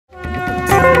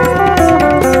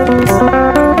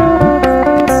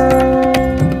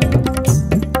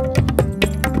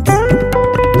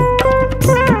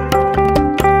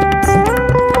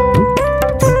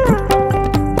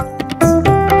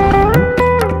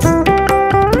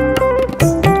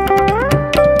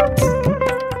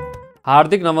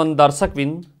हार्दिक नमन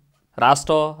दर्शकबिन।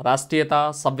 राष्ट्र, राष्ट्रियता,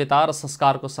 सभ्यता र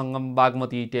संस्कारको सङ्गम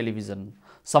बागमती टेलिभिजन।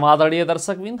 समादरणीय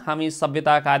दर्शकबिन, हामी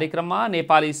सभ्यता कार्यक्रममा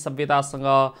नेपाली सभ्यतासँग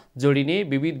जोडिने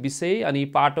विविध विषय अनि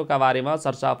पाटोका बारेमा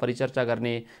चर्चा परिचर्चा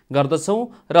गर्ने गर्दछौँ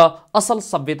र असल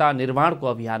सभ्यता निर्माणको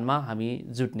अभियानमा हामी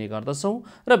जुट्ने गर्दछौँ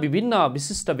र विभिन्न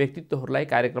विशिष्ट व्यक्तित्वहरूलाई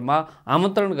कार्यक्रममा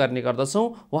आमन्त्रण गर्ने गर्दछौँ।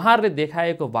 उहाँहरूले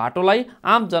देखाएको बाटोलाई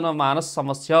आम जनमानस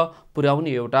समक्ष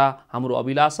पुर्याउने एउटा हाम्रो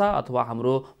अभिलाषा अथवा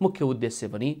हाम्रो मुख्य उद्देश्य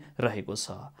पनि रहेको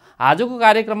छ। आजको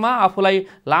कार्यक्रममा आफूलाई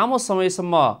लामो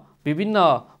समयसम्म विभिन्न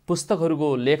पुस्तकहरूको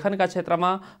लेखनका क्षेत्रमा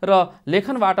र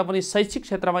लेखनबाट पनि शैक्षिक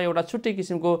क्षेत्रमा एउटा छुट्टै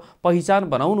किसिमको पहिचान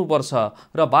बनाउनुपर्छ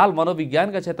र बाल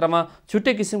मनोविज्ञानका क्षेत्रमा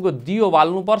छुट्टै किसिमको दियो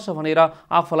बाल्नुपर्छ भनेर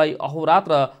आफूलाई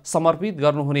अहोरात्र समर्पित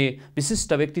गर्नुहुने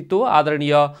विशिष्ट व्यक्तित्व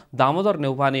आदरणीय दामोदर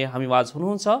नेउपाने हामीमाझ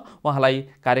हुनुहुन्छ। उहाँलाई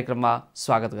कार्यक्रममा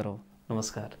स्वागत गरौँ।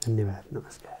 नमस्कार। धन्यवाद।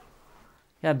 नमस्कार।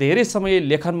 यहाँ धेरै समय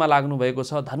लेखनमा लाग्नु भएको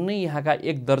छ। धन्नै यहाँका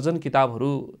 1 दर्जन किताबहरू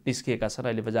निस्किएका छन्,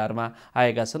 अहिले बजारमा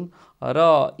आएका छन् र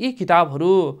यी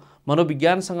किताबहरू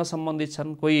मनोविज्ञानसँग सम्बन्धित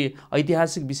छन्, कोही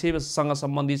ऐतिहासिक विषयसँग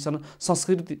सम्बन्धित छन्,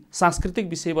 सांस्कृतिक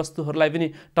विषयवस्तुहरूलाई पनि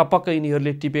टपक्क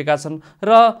यिनीहरूले टिपेका छन्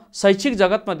र शैक्षिक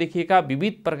जगतमा देखिएका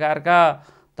विविध प्रकारका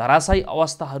धराशायी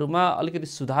अवस्थाहरूमा अलिकति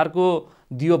सुधारको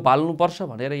दियो बाल्नुपर्छ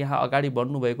भनेर यहाँ अगाडि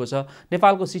बढ्नु भएको छ।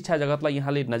 नेपालको शिक्षा जगतलाई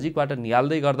यहाँले नजिकबाट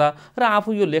निहाल्दै गर्दा र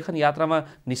आफू यो लेखन यात्रामा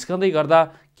निस्कँदै गर्दा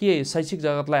के शैक्षिक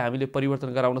जगतलाई हामीले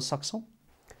परिवर्तन गराउन सक्छौँ?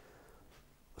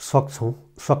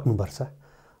 सक्नुपर्छ।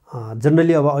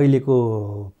 जनरली अब अहिलेको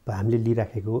हामीले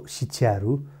लिइराखेको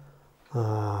शिक्षाहरू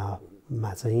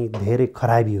मा चाहिँ धेरै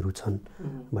खराबीहरू छन्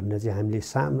भनेर चाहिँ हामीले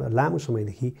लामो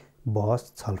समयदेखि बहस,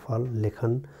 छलफल,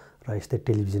 लेखन र यस्तै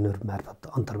टेलिभिजनहरू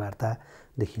मार्फत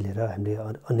अन्तर्वार्तादेखि लिएर हामीले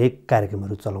अनेक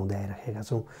कार्यक्रमहरू चलाउँदै आइराखेका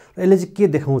छौँ। र यसले चाहिँ के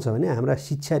देखाउँछ भने हाम्रा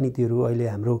शिक्षा नीतिहरू अहिले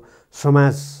हाम्रो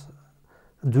समाज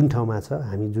जुन ठाउँमा छ,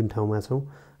 हामी जुन ठाउँमा छौँ,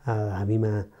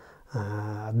 हामीमा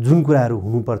जुन कुराहरू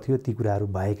हुनुपर्थ्यो ती कुराहरू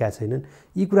भएका छैनन्।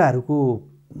 यी कुराहरूको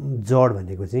जड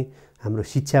भनेको चाहिँ हाम्रो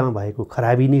शिक्षामा भएको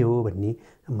खराबी नै हो भन्ने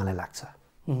मलाई लाग्छ।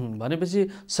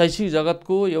 भनेपछि शैक्षिक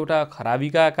जगतको एउटा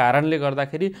खराबीका कारणले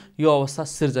गर्दाखेरि यो अवस्था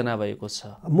सिर्जना भएको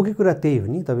छ। मुख्य कुरा त्यही हो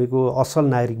नि, तपाईँको असल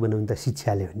नागरिक बनाउने त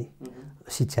शिक्षाले हो नि,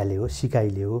 शिक्षाले हो,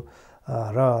 सिकाइले हो।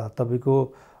 र तपाईँको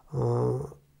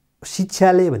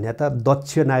शिक्षाले भने त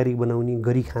दक्ष नागरिक बनाउने,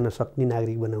 गरी खान सक्ने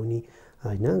नागरिक बनाउने,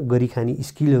 होइन, गरी खाने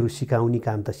स्किलहरू सिकाउने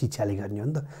काम त शिक्षाले गर्ने हो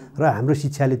नि त। र हाम्रो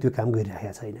शिक्षाले त्यो काम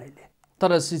गरिरहेका छैन अहिले।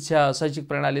 तर शैक्षिक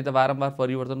प्रणाली त बारम्बार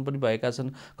परिवर्तन पनि भएका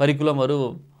छन्, करिकुलमहरू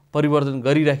परिवर्तन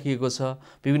गरिराखिएको छ,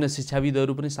 विभिन्न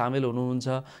शिक्षाविदहरू पनि सामेल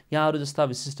हुनुहुन्छ। यहाँहरू जस्ता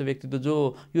विशिष्ट व्यक्तित्व जो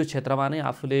यो क्षेत्रमा नै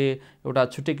आफूले एउटा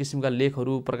छुट्टै किसिमका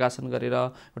लेखहरू प्रकाशन गरेर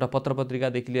एउटा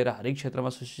पत्रपत्रिकादेखि लिएर हरेक क्षेत्रमा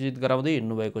सुसूचित गराउँदै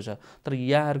हिँड्नुभएको छ। तर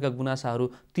यहाँहरूका गुनासाहरू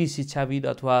ती शिक्षाविद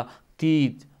अथवा ती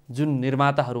जुन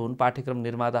निर्माताहरू हुन्, पाठ्यक्रम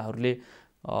निर्माताहरूले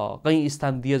कहीँ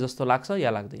स्थान दिए जस्तो लाग्छ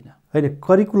या लाग्दैन? होइन,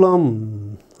 करिकुलम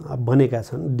बनेका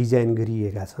छन्, डिजाइन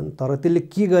गरिएका छन्, तर त्यसले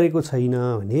के गरेको छैन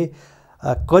भने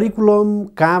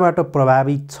करिकुलम कहाँबाट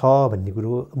प्रभावित छ भन्ने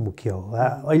कुरो मुख्य हो।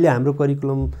 अहिले हाम्रो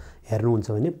करिकुलम हेर्नुहुन्छ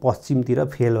भने पश्चिमतिर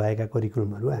फेल भएका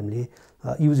करिकुलमहरू हामीले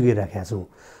युज गरिराखेका छौँ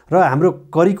र हाम्रो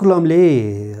करिकुलमले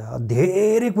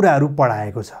धेरै कुराहरू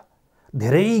पढाएको छ,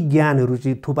 धेरै ज्ञानहरू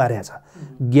चाहिँ थुपारेको छ,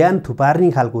 ज्ञान थुपार्ने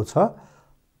खालको छ,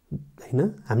 होइन।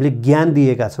 हामीले ज्ञान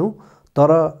दिएका छौँ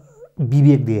तर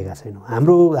विवेक दिएका छैनौँ।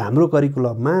 हाम्रो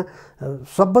करिकुलममा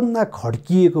सबभन्दा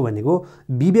खड्किएको भनेको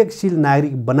विवेकशील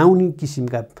नागरिक बनाउने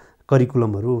किसिमका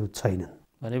करिकुलमहरू छैनन्।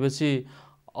 भनेपछि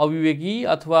अविवेकी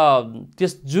अथवा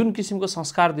त्यस जुन किसिमको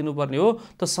संस्कार दिनुपर्ने हो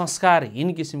त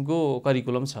संस्कारहीन किसिमको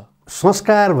करिकुलम छ।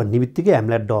 संस्कार भन्ने बित्तिकै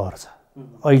हामीलाई डर छ।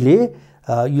 अहिले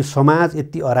यो समाज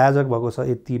यति अराजक भएको छ,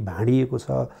 यति भाँडिएको छ,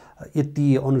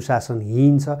 यति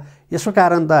अनुशासनहीन छ, यसको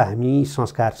कारण त हामी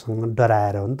संस्कारसँग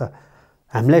डराएर हो नि त।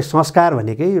 हामीलाई संस्कार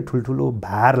भनेकै यो ठुल्ठुलो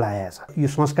भार लागेको छ। यो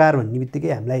संस्कार भन्ने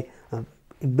बित्तिकै हामीलाई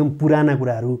एकदम पुराना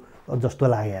कुराहरू जस्तो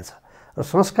लागेको छ। र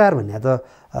संस्कार भन्ने त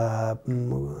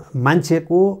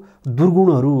मान्छेको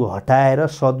दुर्गुणहरू हटाएर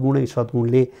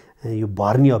सद्गुणले यो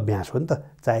भर्ने अभ्यास हो नि त।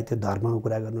 चाहे त्यो धर्मको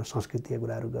कुरा गर्नुहोस्, संस्कृतिका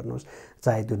कुराहरू गर्नुहोस्,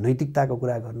 चाहे त्यो नैतिकताको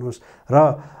कुरा गर्नुहोस्। र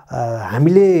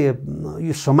हामीले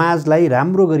यो समाजलाई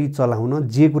राम्रो गरी चलाउन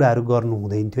जे कुराहरू गर्नु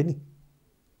हुँदैन थियो नि,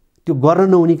 त्यो गर्न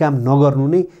नहुने काम नगर्नु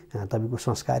नै तपाईँको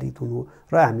संस्कारित हुनु।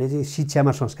 र हामीले चाहिँ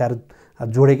शिक्षामा संस्कार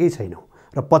जोडेकै छैनौँ।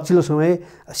 र पछिल्लो समय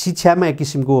शिक्षामा एक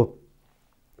किसिमको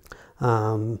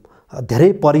धेरै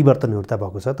परिवर्तनहरू त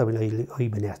भएको छ। तपाईँले अहिले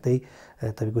भने जस्तै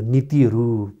तपाईँको नीतिहरू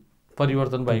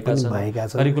परिवर्तन भएका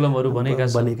छन्, करिकुलमहरू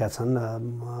बनेका छन्,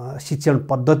 शिक्षण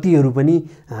पद्धतिहरू पनि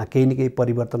केही न केही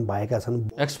परिवर्तन भएका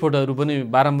छन्, एक्सपोर्टहरू पनि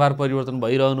बारम्बार परिवर्तन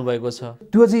भइरहनु भएको छ।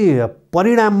 त्यो चाहिँ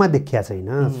परिणाममा देखिया छैन,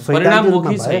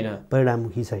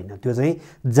 परिणाममुखी छैन। त्यो चाहिँ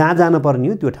जहाँ जानुपर्ने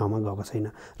हो त्यो ठाउँमा गएको छैन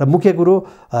र मुख्य कुरो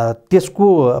त्यसको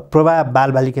प्रभाव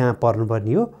बालबालिकामा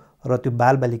पर्नुपर्ने हो र त्यो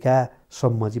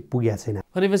बालबालिकासम्म चाहिँ पुगेको छैन।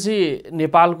 भनेपछि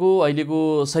नेपालको अहिलेको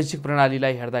शैक्षिक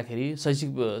प्रणालीलाई हेर्दाखेरि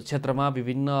शैक्षिक क्षेत्रमा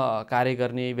विभिन्न कार्य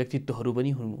गर्ने व्यक्तित्वहरू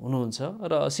पनि हुनुहुन्छ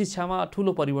र शिक्षामा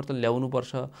ठुलो परिवर्तन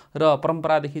ल्याउनुपर्छ र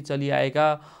परम्परादेखि चलिआएका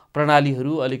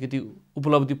प्रणालीहरू अलिकति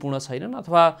उपलब्धिपूर्ण छैनन्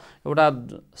अथवा एउटा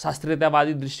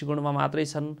शास्त्रीयतावादी दृष्टिकोणमा मात्रै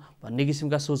छन् भन्ने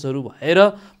किसिमका सोचहरू भएर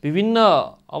विभिन्न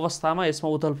अवस्थामा यसमा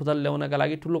उथलपुथल ल्याउनका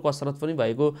लागि ठुलो कसरत पनि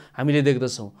भएको हामीले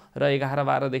देख्दछौँ र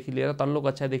 11-12देखि लिएर तल्लो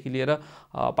कक्षादेखि लिएर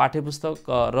पाठ्यपुस्तक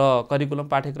र करिकुलम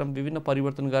पाठ्यक्रम विभिन्न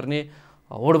परिवर्तन गर्ने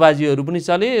होडबाजीहरू पनि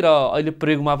चले र अहिले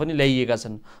प्रयोगमा पनि ल्याइएका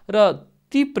छन् र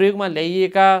ती प्रयोगमा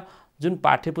ल्याइएका जुन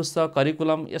पाठ्यपुस्तक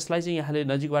करिकुलम यसलाई चाहिँ यहाँले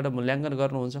नजिकबाट मूल्याङ्कन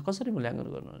गर्नुहुन्छ, कसरी मूल्याङ्कन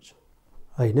गर्नुहुन्छ?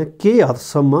 होइन, केही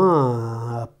हदसम्म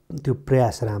त्यो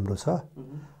प्रयास राम्रो छ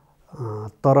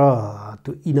तर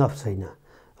त्यो इनफ छैन।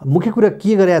 मुख्य कुरा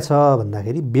के गरेको छ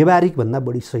भन्दाखेरि व्यवहारिकभन्दा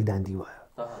बढी सैद्धान्तिक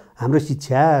भयो। हाम्रो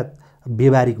शिक्षा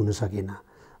व्यवहारिक हुन सकेन।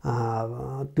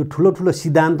 त्यो ठुलो ठुलो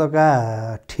सिद्धान्तका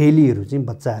ठेलीहरू चाहिँ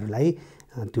बच्चाहरूलाई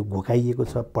त्यो घोकाइएको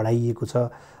छ, पढाइएको छ,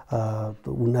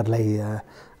 उनीहरूलाई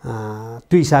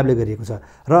त्यो हिसाबले गरिएको छ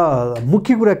र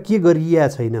मुख्य कुरा के गरिएको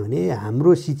छैन भने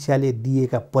हाम्रो शिक्षाले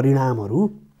दिएका परिणामहरू,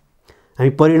 हामी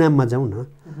परिणाममा जाउँ न,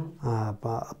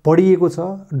 पढिएको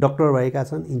छ, डक्टर भएका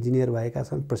छन्, इन्जिनियर भएका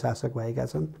छन्, प्रशासक भएका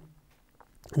छन्,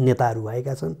 नेताहरू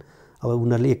भएका छन्, अब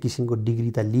उनीहरूले एक किसिमको डिग्री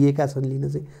त लिएका छन्, लिन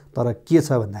चाहिँ, तर के छ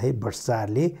भन्दाखेरि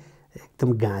भ्रष्टाचारले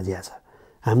एकदम गाँज्या छ।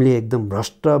 हामीले एकदम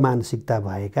भ्रष्ट मानसिकता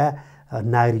भएका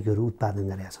नागरिकहरू उत्पादन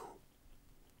गरेका छौँ।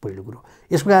 पहिलो कुरो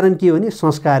यसको कारण के हो भने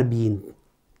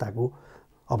संस्कारविहीनताको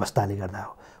अवस्थाले गर्दा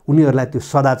हो। उनीहरूलाई त्यो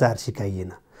सदाचार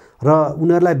सिकाइएन र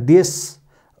उनीहरूलाई देश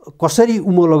कसरी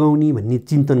उमो लगाउने भन्ने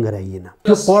चिन्तन गराइएन।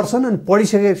 त्यो पढ्छन् अनि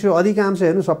पढिसकेपछि अधिकांश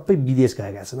हेर्नु सबै विदेश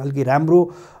गएका छन्। अलिकति राम्रो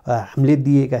हामीले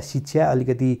दिएका शिक्षा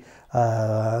अलिकति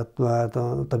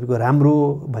तपाईँको राम्रो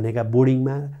भनेका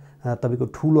बोर्डिङमा तपाईँको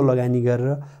ठुलो लगानी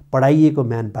गरेर पढाइएको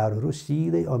म्यान पावरहरू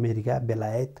सिधै अमेरिका,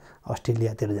 बेलायत,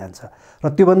 अस्ट्रेलियातिर जान्छ र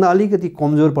त्योभन्दा अलिकति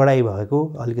कमजोर पढाइ भएको,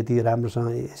 अलिकति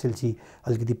राम्रोसँग एसएलसी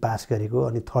अलिकति पास गरेको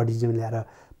अनि थर्ड डिभिजन ल्याएर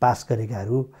पास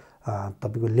गरेकाहरू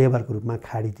तपाईँको लेबरको रूपमा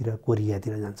खाडीतिर,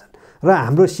 कोरियातिर जान्छन् र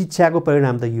हाम्रो शिक्षाको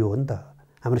परिणाम त यो हो नि त।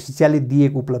 हाम्रो शिक्षाले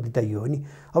दिएको उपलब्धि त यो हो नि।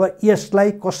 अब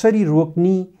यसलाई कसरी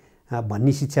रोक्ने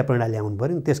भन्ने शिक्षा प्रणाली ल्याउनु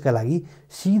पऱ्यो नि। त्यसका लागि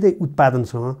सिधै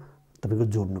उत्पादनसँग तपाईँको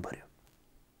जोड्नु पऱ्यो।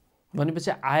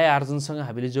 भनेपछि आय आर्जनसँग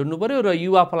हामीले जोड्नु पऱ्यो र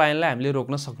युवा पलायनलाई हामीले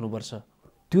रोक्न सक्नुपर्छ।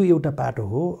 त्यो एउटा पाटो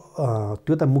हो,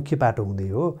 त्यो त मुख्य पाटो हुँदै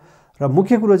हो र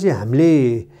मुख्य कुरो चाहिँ हामीले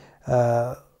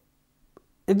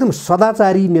एकदम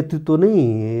सदाचारी नेतृत्व नै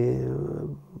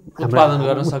उत्पादन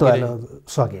गर्न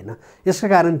सकेन। यसका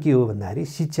कारण के हो भन्दाखेरि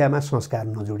शिक्षामा संस्कार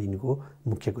नजोडिनुको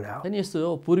मुख्य कुरा हो। अनि यस्तो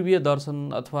हो, पूर्वीय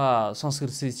दर्शन अथवा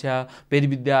संस्कृत शिक्षा, वेद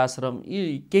विद्या आश्रम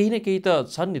यी केही न केही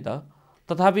त छन् नि त,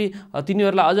 तथापि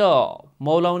तिनीहरूलाई अझ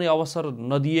मौलाउने अवसर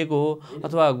नदिएको हो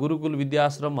अथवा गुरुकुल विद्या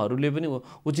आश्रमहरूले पनि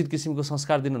उचित किसिमको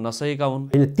संस्कार दिन नसकेका हुन्।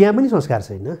 होइन, त्यहाँ पनि संस्कार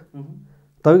छैन।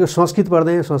 तपाईँको संस्कृत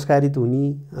पढ्दैमा संस्कारित हुने,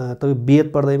 तपाईँ वेद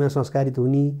पढ्दैमा संस्कारित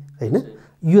हुने, होइन,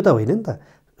 यो त होइन नि त।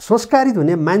 संस्कारित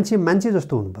हुने मान्छे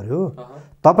जस्तो हुनु पर्यो।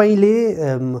 तपाईँले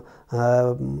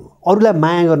अरूलाई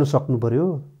माया गर्न सक्नु पर्यो,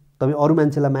 तपाईँ अरू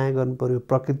मान्छेलाई माया गर्नु पर्यो,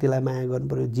 प्रकृतिलाई माया गर्नु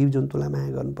पर्यो, जीवजन्तुलाई माया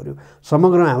गर्नु पर्यो,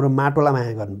 समग्र हाम्रो माटोलाई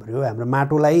माया गर्नु पर्यो। हाम्रो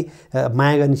माटोलाई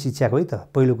माया गर्ने शिक्षा खोइ त।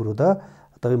 पहिलो कुरो त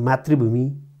तपाईँ मातृभूमि,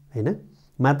 होइन,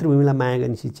 मातृभूमिलाई माया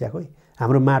गर्ने शिक्षा खोइ।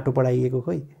 हाम्रो माटो पढाइएको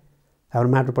खोइ, हाम्रो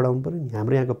माटो पढाउनु पर्यो नि।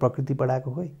 हाम्रो यहाँको प्रकृति पढाएको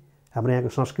खोइ, हाम्रो यहाँको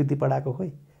संस्कृति पढाएको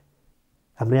खोइ,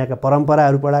 हाम्रो यहाँका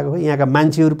परम्पराहरू पढाएको खोइ, यहाँका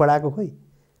मान्छेहरू पढाएको खोइ।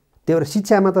 त्यही भएर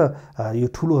शिक्षामा त यो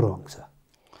ठुलो रङ छ।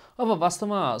 अब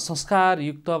वास्तवमा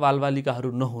संस्कारयुक्त बालबालिकाहरू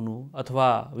नहुनु अथवा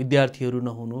विद्यार्थीहरू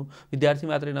नहुनु, विद्यार्थी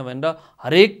मात्रै नभएर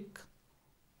हरेक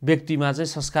व्यक्तिमा चाहिँ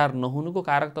संस्कार नहुनुको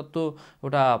कारक तत्त्व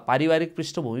एउटा पारिवारिक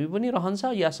पृष्ठभूमि पनि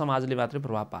रहन्छ या समाजले मात्रै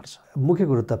प्रभाव पार्छ? मुख्य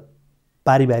कुरो त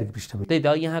पारिवारिक पृष्ठभूमि। त्यही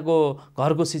त, यहाँको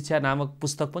घरको शिक्षा नामक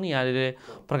पुस्तक पनि यहाँले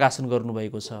प्रकाशन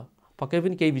गर्नुभएको छ। पक्कै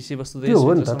पनि केही विषयवस्तु त्यो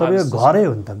हो नि त। तपाईँको घरै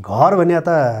हो नि त। घर भने त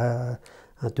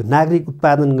त्यो नागरिक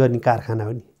उत्पादन गर्ने कारखाना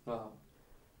हो नि।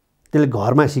 त्यसले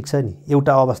घरमा सिक्छ नि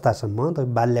एउटा अवस्थासम्म।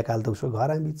 तपाईँ बाल्यकाल त उसको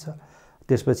घरमा बित्छ।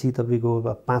 त्यसपछि तपाईँको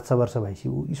 5-6 वर्ष भएपछि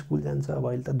ऊ स्कुल जान्छ। अब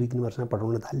अहिले त 2-3 वर्षमा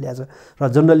पठाउन थालिरहेछ र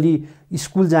जनरली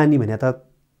स्कुल जाने भने त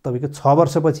तपाईँको 6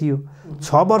 वर्षपछि हो।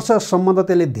 6 वर्षसम्म त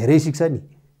त्यसले धेरै सिक्छ नि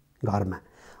घरमा।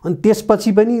 अनि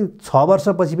त्यसपछि पनि 6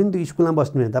 वर्षपछि पनि त्यो स्कुलमा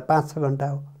बस्नु भने त 5-6 घन्टा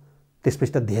हो,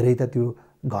 त्यसपछि त धेरै त त्यो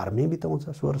घरमै बिताउँछ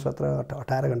 16, 17,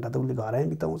 18 घन्टा त उसले घरमै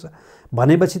बिताउँछ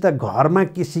भनेपछि त घरमा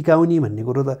के सिकाउने भन्ने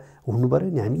कुरो त हुनु पऱ्यो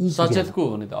नि। हामी सचेत को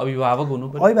हुने त अभिभावक हुनु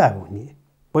पर्यो। अभिभावक हुने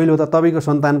पहिलो त तपाईँको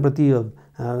सन्तानप्रति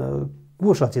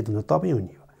को सचेत हुन्छ तपाईँ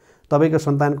हुने हो। तपाईँको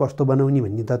सन्तान कस्तो बनाउने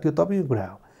भन्ने त त्यो तपाईँको कुरा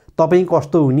हो। तपाईँ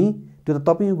कस्तो हुने त्यो त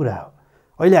तपाईँको कुरा हो।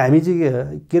 अहिले हामी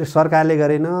चाहिँ के अरे सरकारले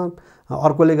गरेन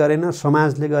अर्कोले गरेन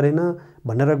समाजले गरेन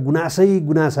भनेर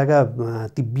गुनासाका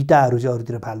ती बिटाहरू चाहिँ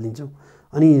अरूतिर फालिदिन्छौँ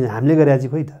अनि हामीले गरे चाहिँ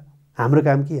खोइ त हाम्रो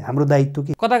काम के हाम्रो दायित्व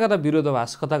के। कता कता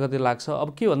विरोधाभास कता कता लाग्छ। अब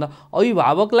के भन्दा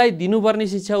अभिभावकलाई दिनुपर्ने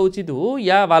शिक्षा उचित हो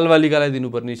या बालबालिकालाई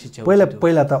दिनुपर्ने शिक्षा?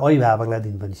 पहिला त अभिभावकलाई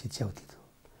दिनुपर्ने शिक्षा उचित हो।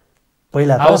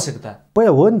 पहिला आवश्यकता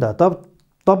पहिला हो नि त।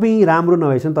 तपाईँ राम्रो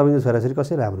नभएपछि तपाईँको छोराछोरी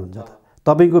कसरी राम्रो हुन्छ त?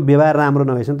 तपाईँको व्यवहार राम्रो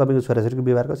नभएपछि तपाईँको छोराछोरीको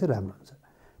व्यवहार कसरी राम्रो हुन्छ?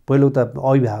 पहिलो त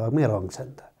अभिभावकमै रङ छ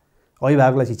नि त।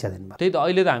 अभिभावकलाई शिक्षा दिनु। त्यही त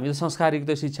अहिले त हामीले संस्कारिक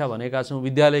शिक्षा भनेका छौँ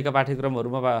विद्यालयका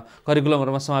पाठ्यक्रमहरूमा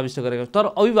करिकुलमहरूमा समाविष्ट गरेका छौँ तर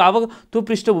अभिभावक त्यो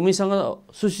पृष्ठभूमिसँग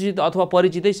सुशिक्षित अथवा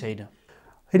परिचितै छैन।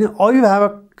 होइन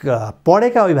अभिभावक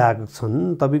पढेका अभिभावक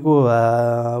छन् तपाईँको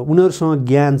उनीहरूसँग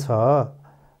ज्ञान छ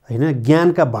होइन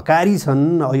ज्ञानका भकारी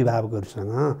छन्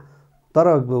अभिभावकहरूसँग तर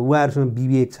उहाँहरूसँग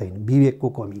विवेक छैन विवेकको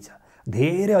कमी छ।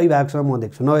 धेरै अभिभावकसँग म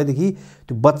देख्छु नभएदेखि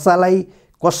त्यो बच्चालाई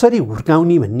कसरी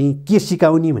हुर्काउने भन्ने के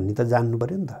सिकाउने भन्ने त जान्नु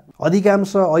पऱ्यो नि त।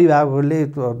 अधिकांश अभिभावकहरूले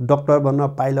डक्टर बन्न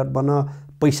पाइलट बन्न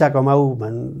पैसा कमाऊ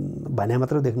भने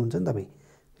मात्र देख्नुहुन्छ नि तपाईँ।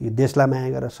 यो देशलाई माया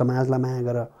गर समाजलाई माया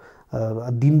गर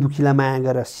दिन दुखीलाई माया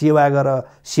गर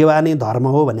सेवा नै धर्म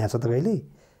हो भनेको छ त कहिले।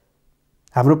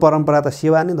 हाम्रो परम्परा त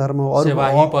सेवा नै धर्म हो।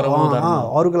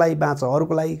 अरूको लागि बाँच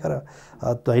अरूको लागि गर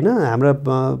होइन।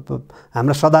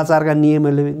 हाम्रा सदाचारका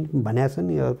नियमहरूले भनेको छ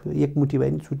नि एक मुठी भए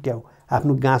नि छुट्याऊ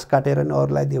आफ्नो घाँस काटेर नि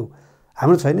अरूलाई देऊ।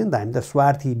 हाम्रो छैन नि त। हामी त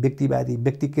स्वार्थी व्यक्तिवादी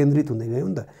व्यक्ति केन्द्रित हुँदै गयौँ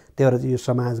नि त। त्यही भएर चाहिँ यो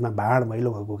समाजमा भाँड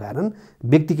मैलो भएको कारण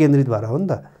व्यक्ति केन्द्रित भएर हो नि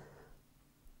त।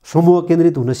 समूह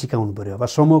केन्द्रित हुन सिकाउनु पर्यो अब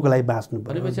समूहको लागि बाँच्नु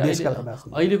पर्यो देशका लागि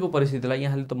बाँच्नु। अहिलेको परिस्थितिलाई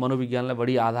यहाँले त मनोविज्ञानलाई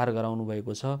बढी आधार गराउनु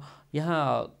भएको छ। यहाँ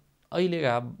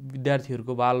अहिलेका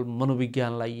विद्यार्थीहरूको बाल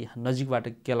मनोविज्ञानलाई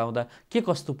नजिकबाट केलाउँदा के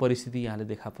कस्तो परिस्थिति यहाँले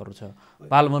देखा पर्छ?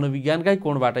 बाल मनोविज्ञानकै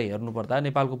कोणबाट हेर्नुपर्दा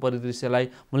नेपालको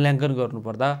परिदृश्यलाई मूल्याङ्कन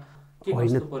गर्नुपर्दा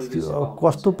होइन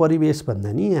कस्तो परिवेश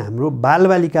भन्दा नि हाम्रो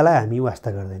बालबालिकालाई हामी वास्ता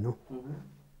गर्दैनौँ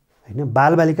होइन।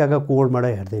 बालबालिकाका कोणबाट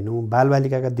हेर्दैनौँ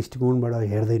बालबालिकाका दृष्टिकोणबाट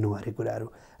हेर्दैनौँ हरेक कुराहरू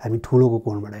हामी ठुलोको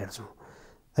कोणबाट हेर्छौँ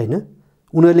होइन।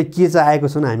 उनीहरूले के चाहेको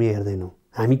छन् हामी हेर्दैनौँ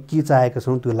हामी के चाहेका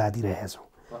छौँ त्यो लादिरहेका छौँ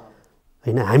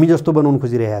होइन। हामी जस्तो बनाउनु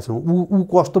खोजिरहेका छौँ ऊ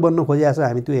कस्तो बन्न खोजिरहेको छ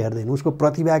हामी त्यो हेर्दैनौँ। उसको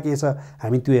प्रतिभा के छ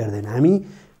हामी त्यो हेर्दैनौँ। हामी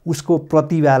उसको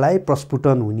प्रतिभालाई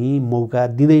प्रस्फुटन हुने मौका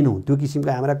दिँदैनौँ। त्यो किसिमका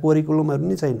हाम्रा करिकुलमहरू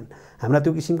नै छैनन् हाम्रा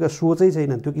त्यो किसिमका सोचै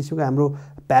छैन त्यो किसिमको हाम्रो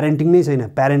प्यारेन्टिङ नै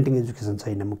छैन प्यारेन्टिङ एजुकेसन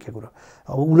छैन मुख्य कुरो।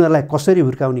 अब उनीहरूलाई कसरी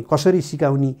हुर्काउने कसरी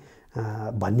सिकाउने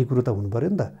भन्ने कुरो त हुनु पऱ्यो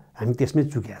नि त। हामी त्यसमै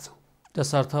चुकेका छौँ।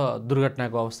 त्यसर्थ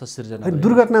दुर्घटनाको अवस्था सिर्जना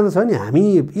दुर्घटना त छ नि। हामी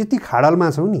यति खाडलमा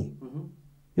छौँ नि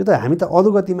यो त हामी त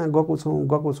अधोगतिमा गएको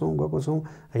छौँ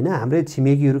होइन। हाम्रै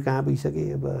छिमेकीहरू कहाँ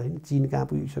पुगिसके अब होइन। चीन कहाँ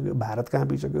पुगिसक्यो भारत कहाँ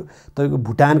पुगिसक्यो तपाईँको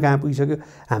भुटान कहाँ पुगिसक्यो।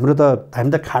 हामी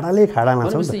त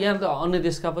खाडामा छौँ। यहाँ त अन्य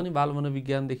देशका पनि बाल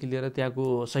मनोविज्ञानदेखि लिएर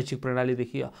त्यहाँको शैक्षिक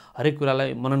प्रणालीदेखि हरेक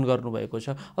कुरालाई मनन गर्नुभएको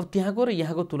छ। अब त्यहाँको र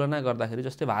यहाँको तुलना गर्दाखेरि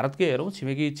जस्तै भारतकै हेरौँ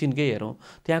छिमेकी चीनकै हेरौँ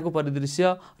त्यहाँको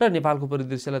परिदृश्य र नेपालको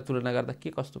परिदृश्यलाई तुलना गर्दा के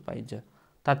कस्तो पाइन्छ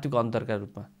तात्विक अन्तरका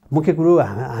रूपमा? मुख्य कुरो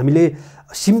हामीले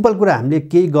सिम्पल कुरा हामीले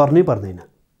केही गर्नै पर्दैन।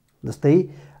 जस्तै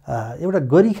एउटा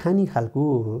गरिखाने खालको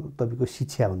तपाईँको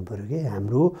शिक्षा हुनु पऱ्यो कि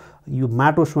हाम्रो यो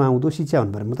माटो सुहाउँदो शिक्षा हुनु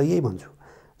पऱ्यो। म त यही भन्छु।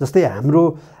 जस्तै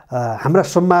हाम्रा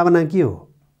सम्भावना के हो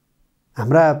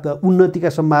हाम्रा उन्नतिका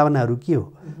सम्भावनाहरू के हो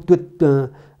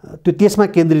त्यो त्यसमा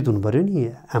केन्द्रित हुनु पऱ्यो नि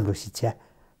हाम्रो शिक्षा।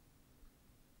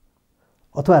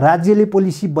 अथवा राज्यले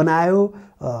पोलिसी बनायो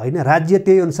होइन राज्य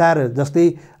त्यही अनुसार जस्तै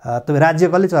तपाईँ राज्य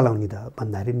कसले चलाउने त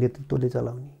भन्दाखेरि नेतृत्वले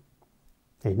चलाउने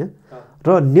होइन। र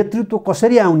नेतृत्व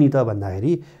कसरी आउने त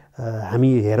भन्दाखेरि हामी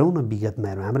हेरौँ न विगतमा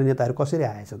हेरौँ हाम्रो नेताहरू कसरी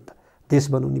आएछन् त। देश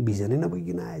बनाउने भिजनै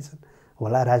नभइकन आएछन्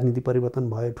होला। राजनीति परिवर्तन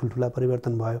भयो ठुल्ठुला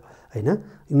परिवर्तन भयो होइन।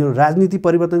 यिनीहरू राजनीति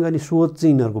परिवर्तन गर्ने सोच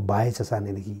चाहिँ यिनीहरूको भएछ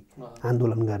सानैदेखि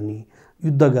आन्दोलन गर्ने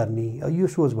युद्ध गर्ने यो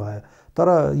सोच भयो। तर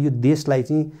यो देशलाई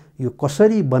चाहिँ यो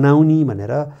कसरी बनाउने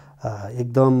भनेर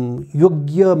एकदम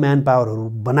योग्य म्यान पावरहरू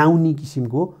बनाउने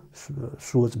किसिमको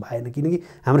सोच भएन किनकि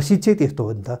हाम्रो शिक्षै त्यस्तो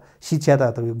हो नि त। शिक्षा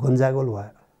त तपाईँको गन्जागोल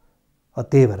भयो।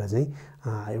 त्यही भएर चाहिँ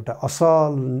एउटा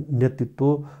असल नेतृत्व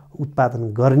उत्पादन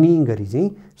गर्ने गरी चाहिँ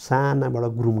सानाबाट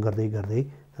ग्रुम गर्दै गर्दै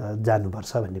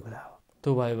जानुपर्छ भन्ने कुरा हो।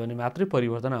 त्यो भयो भने मात्रै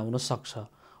परिवर्तन आउन सक्छ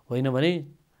होइन भने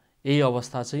यही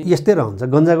अवस्था चाहिँ यस्तै रहन्छ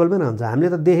गन्जागोलमै रहन्छ। हामीले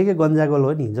त देखेकै गन्जागोल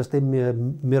हो नि। जस्तै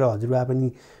मेरो हजुरबा पनि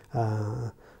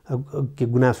के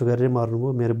गुनासो गरेर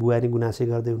मर्नुभयो, मेरो बुवा नि गुनासै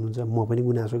गर्दै हुनुहुन्छ, म पनि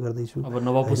गुनासो गर्दैछु। अब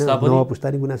नवपुस्ता पनि नवपुस्ता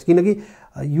नि गुनासो, किनकि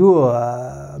यो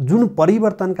जुन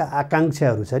परिवर्तनका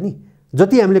आकाङ्क्षाहरू छ नि,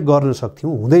 जति हामीले गर्न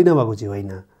सक्थ्यौँ हुँदै नभएको चाहिँ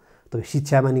होइन। तपाईँ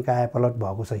शिक्षामा नि कायापलट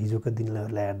भएको छ हिजोको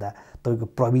दिनलाई हेर्दा, तपाईँको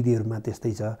प्रविधिहरूमा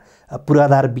त्यस्तै छ,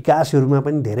 पूर्वाधार विकासहरूमा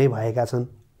पनि धेरै भएका छन्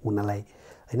हुनलाई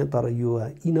होइन। तर यो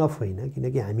इनफ होइन,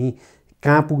 किनकि हामी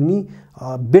कहाँ पुग्ने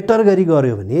बेटर गरी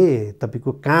गऱ्यो भने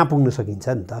तपाईँको कहाँ पुग्न सकिन्छ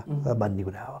नि त भन्ने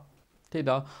कुरा हो। त्यही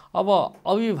त। अब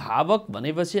अभिभावक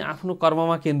भनेपछि आफ्नो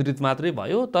कर्ममा केन्द्रित मात्रै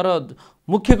भयो, तर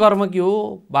मुख्य कर्म के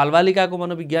हो, बालबालिकाको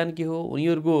मनोविज्ञान के हो,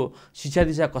 उनीहरूको शिक्षा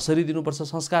दिशा कसरी दिनुपर्छ,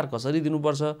 संस्कार कसरी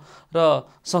दिनुपर्छ र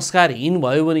संस्कारहीन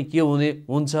भयो भने के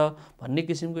हुन्छ भन्ने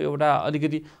किसिमको एउटा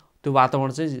अलिकति त्यो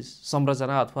वातावरण चाहिँ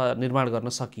संरचना अथवा निर्माण गर्न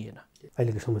सकिएन।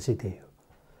 अहिलेको समस्या त्यही हो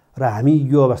र हामी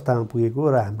यो अवस्थामा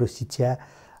पुगेको र हाम्रो शिक्षा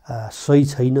सही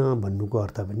छैन भन्नुको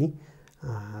अर्थ पनि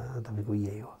तपाईँको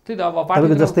यही हो। त्यही त। अब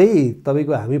तपाईँको जस्तै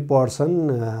तपाईँको हामी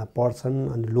पढ्छन्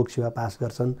अनि लोकसेवा पास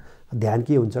गर्छन्, ध्यान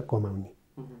के हुन्छ, कमाउने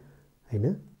होइन,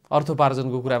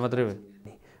 अर्थोपार्जनको कुरा मात्रै हो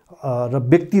र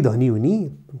व्यक्ति धनी हुने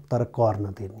तर कर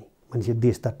नतिर्ने, मान्छे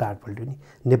देश त टाढ पल्ट्यो नि।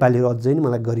 नेपालीहरू अझै नि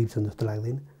मलाई गरिब छन् जस्तो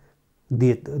लाग्दैन।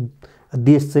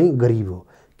 देश चाहिँ गरिब हो,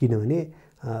 किनभने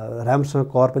राम्रोसँग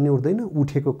कर पनि उठ्दैन,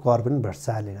 उठेको कर पनि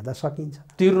भ्रष्टाचारले गर्दा सकिन्छ,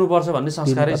 तिर्नुपर्छ भन्ने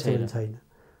संस्कारै छैन।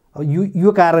 अब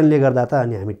यो कारणले गर्दा त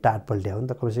अनि हामी टाढ पल्ट्या हो नि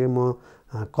त। कमसेकम म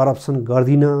करप्सन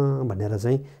गर्दिनँ भनेर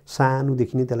चाहिँ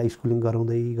सानोदेखि नै त्यसलाई स्कुलिङ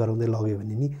गराउँदै लग्यो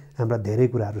भने नि हाम्रा धेरै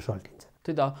कुराहरू सल्टिन्छ।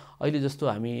 त्यही त। अहिले जस्तो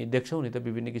हामी देख्छौँ नि त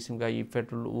विभिन्न किसिमका यी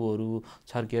पेट्रोल ऊहरू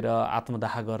छर्केर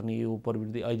आत्मदाह गर्ने यो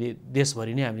प्रवृत्ति अहिले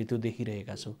देशभरि नै हामीले त्यो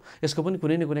देखिरहेका छौँ। यसको पनि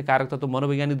कुनै न कुनै कारक त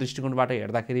मनोवैज्ञानिक दृष्टिकोणबाट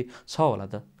हेर्दाखेरि छ होला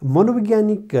त।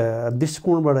 मनोवैज्ञानिक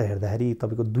दृष्टिकोणबाट हेर्दाखेरि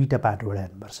तपाईँको दुईवटा पाटोबाट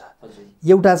हेर्नुपर्छ।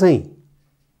 एउटा चाहिँ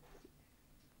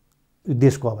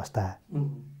देशको अवस्था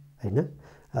होइन,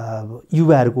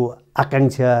 युवाहरूको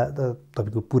आकाङ्क्षा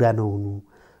तपाईँको पुरा नहुनु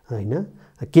होइन,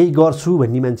 केही गर्छु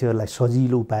भन्ने मान्छेहरूलाई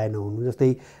सजिलो उपाय नहुनु। जस्तै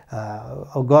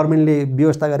अब गभर्मेन्टले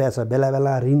व्यवस्था गरेको छ, बेला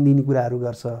बेला ऋण दिने कुराहरू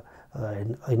गर्छ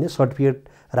होइन, सर्टिफिकेट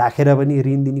राखेर पनि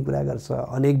ऋण दिने कुरा गर्छ,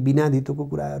 अनेक बिना धितोको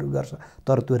कुराहरू गर्छ,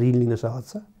 तर त्यो ऋण लिन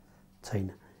सक्छ छैन।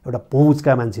 एउटा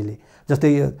पहुँचका मान्छेले जस्तै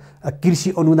कृषि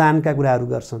अनुदानका कुराहरू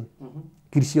गर्छन्,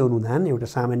 कृषि अनुदान एउटा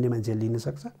सामान्य मान्छेले लिन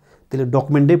सक्छ, त्यसले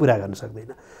डकुमेन्टै पुरा गर्न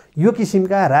सक्दैन। यो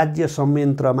किसिमका राज्य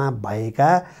संयन्त्रमा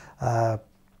भएका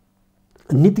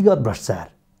नीतिगत भ्रष्टाचार,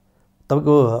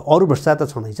 तपाईँको अरू भ्रष्टाचार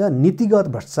त छँदैछ, नीतिगत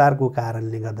भ्रष्टाचारको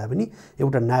कारणले गर्दा पनि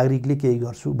एउटा नागरिकले केही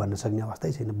गर्छु भन्न सक्ने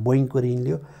अवस्थै छैन। बैङ्कको ऋण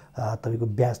लियो, तपाईँको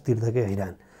ब्याज तिर्दैकै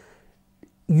हैरान।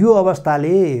 यो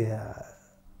अवस्थाले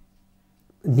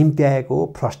निम्त्याएको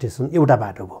फ्रस्ट्रेसन एउटा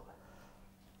बाटो भयो,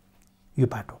 यो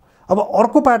बाटो। अब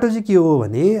अर्को बाटो चाहिँ के हो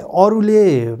भने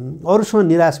अरूसँग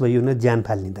निराश भइयो भने ज्यान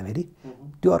फाल्ने त फेरि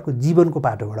त्यो अर्को जीवनको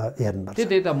पाटोबाट हेर्नुपर्छ।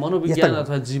 त्यही त मनोविज्ञान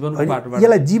अथवा जीवनको पाटोबाट।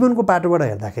 यसलाई जीवनको पाटोबाट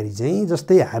हेर्दाखेरि चाहिँ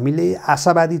जस्तै हामीले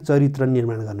आशावादी चरित्र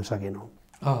निर्माण गर्न सकेनौँ,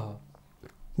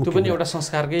 त्यो पनि एउटा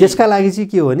संस्कारकै। त्यसका लागि चाहिँ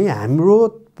के हो भने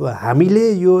हामीले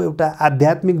यो एउटा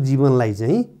आध्यात्मिक जीवनलाई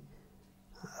चाहिँ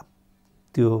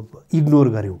त्यो इग्नोर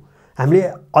गऱ्यौँ। हामीले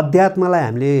अध्यात्मलाई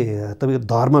हामीले तपाईँको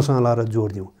धर्मसँग लगाएर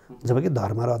जोडिदिउँ, जबकि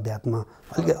धर्म र अध्यात्म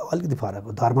अलिकति फरक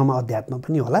हो। धर्ममा अध्यात्म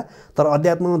पनि होला, तर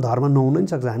अध्यात्ममा धर्म नहुन पनि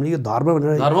सक्छ। हामीले यो धर्म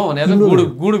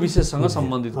भनेर गुण विशेषसँग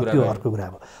सम्बन्धित कुरा, त्यो अर्को कुरा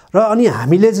हो। र अनि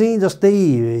हामीले चाहिँ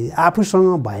जस्तै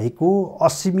आफूसँग भएको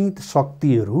असीमित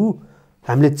शक्तिहरू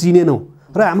हामीले चिनेनौँ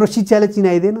र हाम्रो शिक्षाले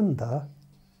चिनाइदिएन नि त।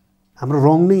 हाम्रो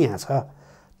रङ नै यहाँ छ।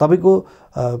 तपाईँको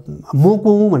म को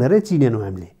हुँ भनेरै चिनेनौँ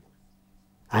हामीले।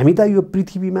 हामी त यो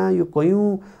पृथ्वीमा यो कयौँ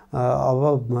अब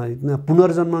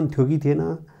पुनर्जन्म थियो कि थिएन,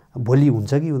 भोलि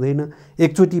हुन्छ कि हुँदैन,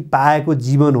 एकचोटि पाएको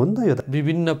जीवन हो नि त यो त।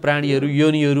 विभिन्न प्राणीहरू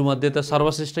योनिहरू मध्ये त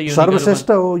सर्वश्रेष्ठ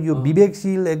हो यो,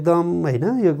 विवेकशील एकदम होइन,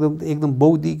 यो एकदम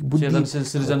बौद्धिक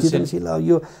सृजनशील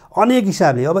यो अनेक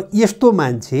हिसाबले। अब यस्तो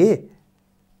मान्छे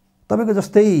तपाईँको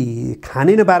जस्तै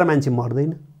खानै नपाएर मान्छे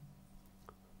मर्दैन,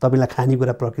 तपाईँलाई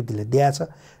खानेकुरा प्रकृतिले दिएको छ।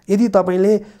 यदि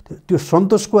तपाईँले त्यो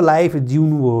सन्तोषको लाइफ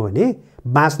जिउनुभयो भने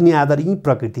बाँच्ने आधार यहीँ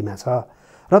प्रकृतिमा छ।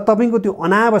 र तपाईँको त्यो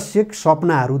अनावश्यक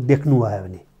सपनाहरू देख्नुभयो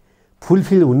भने,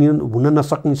 फुलफिल हुन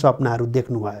नसक्ने सपनाहरू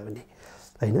देख्नुभयो भने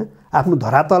होइन, आफ्नो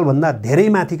धरातलभन्दा धेरै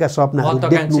माथिका सपनाहरू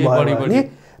देख्नुभयो भने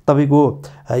तपाईँको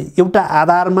एउटा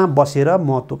आधारमा बसेर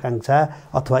महत्त्वाकाङ्क्षा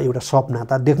अथवा एउटा सपना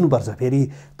त देख्नुपर्छ। फेरि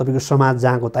तपाईँको समाज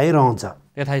जहाँको त्यहीँ रहन्छ,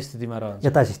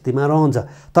 यथास्थितिमा रहन्छ।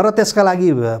 तर त्यसका लागि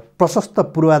प्रशस्त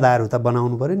पूर्वाधारहरू त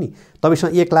बनाउनु पऱ्यो नि।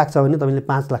 तपाईँसँग 1 लाख छ भने तपाईँले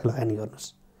 5 लाख लगानी गर्नुहोस्,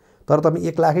 तर तपाईँ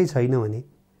 1 लाखै छैन भने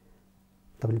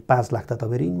तपाईँले 5 लाख त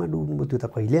तपाईँ ऋणमा डुब्नुभयो, त्यो त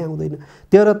कहिल्यै आउँदैन।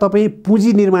 त्यही भएर तपाईँ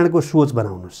पुँजी निर्माणको सोच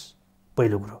बनाउनुहोस्।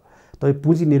 पहिलो कुरो तपाईँ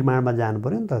पुँजी निर्माणमा जानु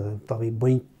पऱ्यो नि त। तपाईँ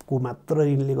बैङ्कको मात्र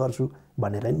ऋणले गर्छु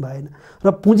भनेर नि भएन। र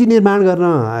पुँजी निर्माण गर्न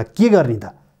के गर्ने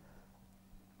त?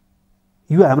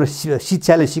 यो हाम्रो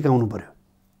शिक्षाले सिकाउनु पर्यो।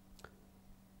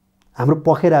 हाम्रो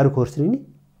पखेराहरू खोर्सिने नि,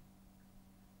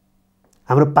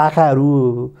 हाम्रो पाखाहरू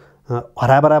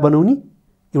हराभरा बनाउने,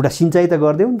 एउटा सिँचाइ त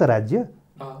गरिदेऊ नि त राज्य,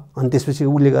 अनि त्यसपछि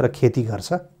उसले गएर खेती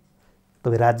गर्छ।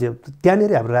 तपाईँ राज्य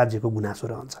त्यहाँनिर हाम्रो राज्यको गुनासो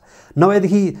रहन्छ।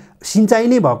 नभएदेखि सिँचाइ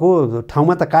नै भएको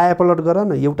ठाउँमा त कायापलट गर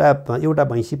न, एउटा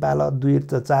भैँसी पाल,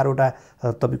 2-4वटा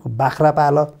तपाईँको बाख्रा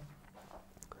पाल,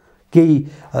 केही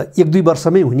 1-2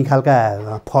 वर्षमै हुने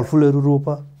खालका फलफुलहरू रोप,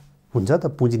 हुन्छ त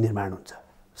पुँजी निर्माण हुन्छ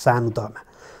सानो तहमा।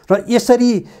 र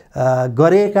यसरी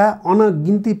गरेका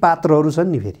अनगिन्ती पात्रहरू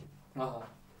छन् नि। फेरि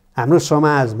हाम्रो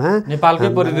समाजमा नेपालकै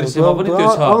परिदृश्यमा पनि त्यो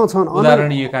छ,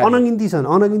 उदाहरणीय अनगिन्ती छन्।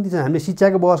 हामीले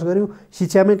शिक्षाको बहस गऱ्यौँ,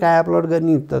 शिक्षामै कायापलट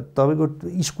गर्ने तपाईँको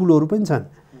स्कुलहरू पनि छन्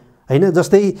होइन।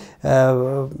 जस्तै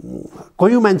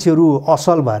कयौँ मान्छेहरू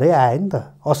असल भएरै आए नि त,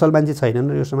 असल मान्छे छैनन्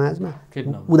र यो समाजमा।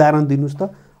 उदाहरण दिनुहोस्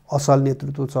त, असल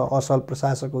नेतृत्व छ, असल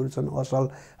प्रशासकहरू छन्, असल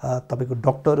तपाईँको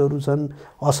डक्टरहरू छन्,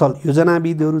 असल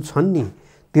योजनाविदहरू छन् नि।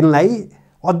 तिनलाई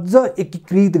अझ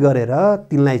एकीकृत गरेर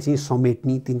तिनलाई चाहिँ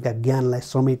समेट्ने, तिनका ज्ञानलाई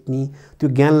समेट्ने, त्यो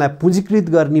ज्ञानलाई पुँजीकृत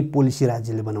गर्ने पोलिसी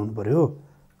राज्यले बनाउनु पर्यो।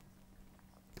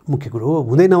 मुख्य कुरो हो,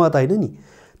 हुँदै नभए त होइन नि।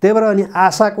 त्यही भएर अनि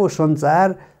आशाको सञ्चार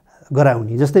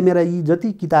गराउने, जस्तै मेरा यी जति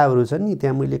किताबहरू छन् नि,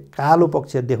 त्यहाँ मैले कालो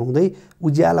पक्ष देखाउँदै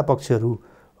उज्याला पक्षहरू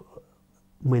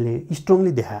मैले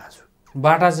स्ट्रङली देखाएको छु।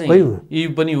 बाटा चाहिँ यी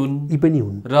पनि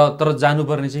हुन् र तर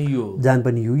जानुपर्ने चाहिँ यो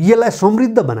यसलाई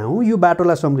समृद्ध बनाऊ, यो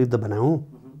बाटोलाई समृद्ध बनाऊ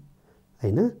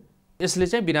हैन। यसले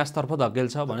चाहिँ विनाशतर्फ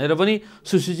धकेल्छ भनेर पनि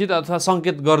सुसूचित अथवा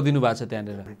सङ्केत गरिदिनु भएको छ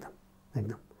त्यहाँनिर।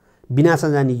 एकदम विनाश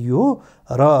जाने यो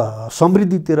र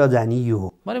समृद्धितिर जाने यो हो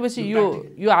भनेपछि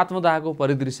यो आत्मदाहको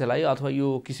परिदृश्यलाई अथवा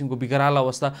यो किसिमको विकराल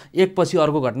अवस्था एकपछि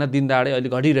अर्को घटना दिनदाडै अहिले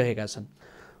घटिरहेका छन्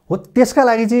हो। त्यसका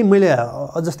लागि चाहिँ मैले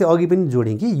जस्तै अघि पनि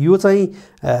जोडेँ कि यो चाहिँ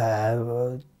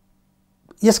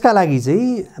यसका लागि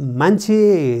चाहिँ मान्छे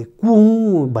को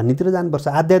हुँ भन्नेतिर जानुपर्छ,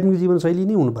 आध्यात्मिक जीवनशैली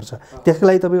नै हुनुपर्छ। त्यसको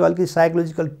लागि तपाईँको अलिकति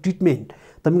साइकोलोजिकल ट्रिटमेन्ट,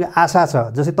 तपाईँको आशा छ,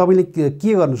 जस्तै तपाईँले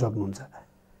के गर्नु सक्नुहुन्छ,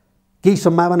 केही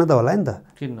सम्भावना त होला नि त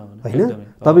होइन।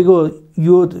 तपाईँको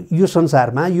यो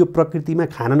संसारमा यो प्रकृतिमा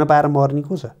खाना नपाएर मर्ने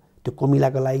को छ? त्यो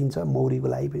कोमिलाको लागि छ, मौरीको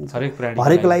लागि पनि छ,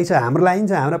 हरेकको लागि छ, हाम्रो लागि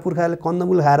छ। हाम्रा पुर्खाहरूले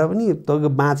कन्दमूल खाएर पनि तपाईँको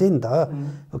बाँचे नि त,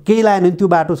 केही लागेन भने त्यो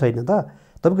बाटो छैन त।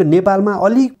 तपाईँको नेपालमा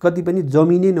अलिकति पनि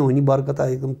जमिनै नहुने वर्ग त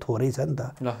एकदम थोरै छ नि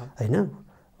त होइन।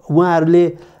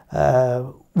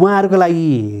 उहाँहरूको लागि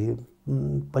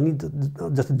पनि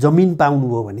जस्तो जमिन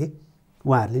पाउनुभयो भने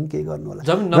उहाँहरूले पनि केही गर्नु होला।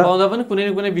 जमिन नपाउँदा पनि कुनै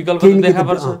न कुनै विकल्प देखा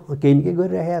पर्छ, केही न केही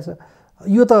गरिरहेको छ।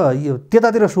 यो त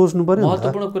त्यतातिर सोच्नु पर्यो।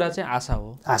 महत्त्वपूर्ण कुरा चाहिँ आशा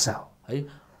हो है।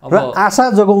 र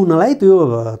आशा जगाउनलाई त्यो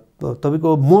तपाईँको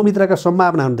मभित्रका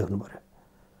सम्भावनाहरू देख्नु पर्यो।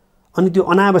 अनि त्यो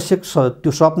अनावश्यक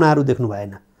त्यो सपनाहरू देख्नु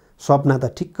भएन। सपना त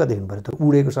ठिक्क देख्नु पऱ्यो। त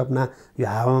उडेको सपना, यो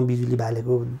हावामा बिजुली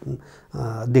बालेको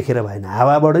देखेर भएन।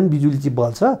 हावाबाट पनि बिजुली चाहिँ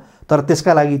बल्छ, तर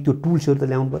त्यसका लागि त्यो टुल्सहरू त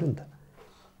ल्याउनु पऱ्यो नि त।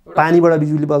 पानीबाट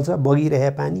बिजुली बल्छ,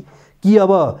 बगिरहेको पानी कि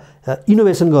अब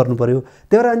इनोभेसन गर्नु पऱ्यो।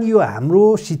 त्यही भएर अनि यो हाम्रो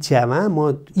शिक्षामा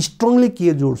म स्ट्रङली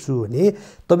के जोड्छु भने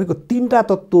तपाईँको 3टा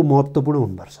तत्त्व महत्त्वपूर्ण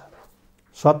हुनुपर्छ।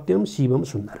 सत्यम, शिवम,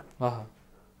 सुन्दरम।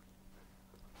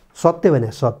 सत्य भने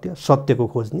सत्य, सत्यको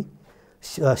खोज्ने,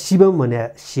 शिवम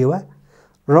भने सेवा,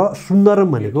 र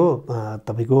सुन्दरम भनेको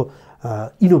तपाईँको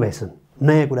इनोभेसन,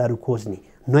 नयाँ कुराहरू खोज्ने,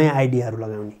 नयाँ आइडियाहरू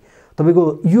लगाउने। तपाईँको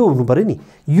यो हुनु पऱ्यो नि।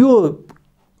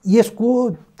 यसको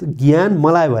ज्ञान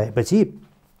मलाई भएपछि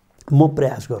म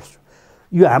प्रयास गर्छु।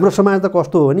 यो हाम्रो समाज त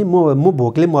कस्तो हो भने म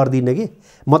भोकले मर्दिनँ कि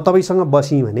म तपाईँसँग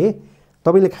बसेँ भने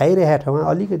तपाईँले खाइरहेको ठाउँमा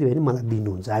अलिकति भने मलाई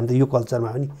दिनुहुन्छ। हामी त यो कल्चरमा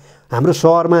पनि, हाम्रो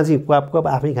सहरमा चाहिँ क्वाप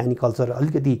आफै खाने कल्चर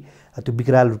अलिकति त्यो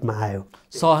विकराल रूपमा आयो।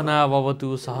 सहना भवतु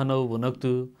सहनौ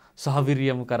भुनक्तु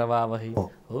सहवीर्यम करवावहै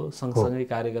हो, सँगसँगै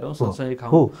कार्य गरौँ, सँगसँगै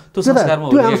खाउँ। त्यो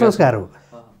हाम्रो संस्कार हो।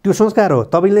 त्यो संस्कार हो।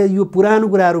 तपाईँले यो पुरानो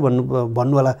कुराहरू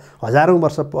भन्नु होला, हजारौँ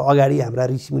वर्ष अगाडि हाम्रा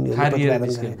ऋषिमुनिहरूले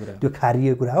प्रतिपादन गरे, त्यो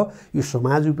खारिएको कुरा हो। यो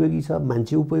समाज उपयोगी छ,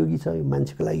 मान्छे उपयोगी छ, यो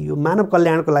मान्छेको लागि, यो मानव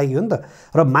कल्याणको लागि हो नि त।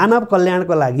 र मानव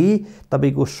कल्याणको लागि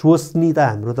तपाईँको सोच्ने त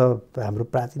हाम्रो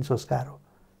प्राचीन संस्कार हो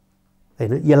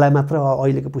होइन। यसलाई मात्र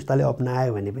अहिलेको पुस्ताले अपनायो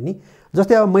भने पनि,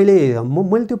 जस्तै अब मैले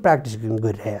त्यो प्र्याक्टिस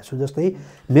गरिरहेको छु। जस्तै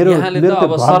मेरो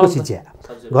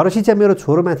घर शिक्षा मेरो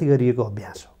छोरोमाथि गरिएको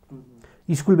अभ्यास हो।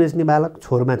 स्कुल बेच्ने बालक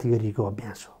छोरोमाथि गरिएको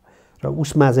अभ्यास हो। र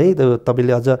उसमा चाहिँ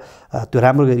तपाईँले अझ त्यो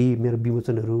राम्रो गरी मेरो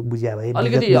विमोचनहरू बुझ्या भए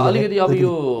अलिकति अब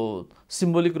यो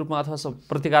सिम्बोलिक रूपमा अथवा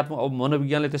प्रतीकात्मक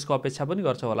मनोविज्ञानले त्यसको अपेक्षा पनि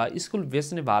गर्छ होला। स्कुल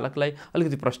बेच्ने बालकलाई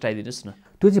अलिकति प्रस्ताइदिनुहोस् न।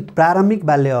 त्यो चाहिँ प्रारम्भिक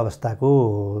बाल्य अवस्थाको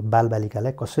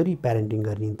बालबालिकालाई कसरी प्यारेन्टिङ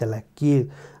गर्ने, त्यसलाई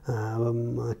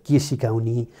के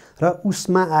सिकाउने र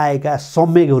उसमा आएका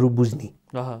संवेगहरू बुझ्ने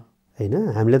होइन।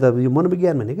 हामीले त यो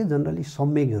मनोविज्ञान भनेकै जनरली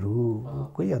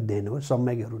सम्वेगहरूकै अध्ययन हो,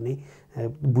 सम्वेगहरू नै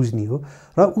बुझ्ने हो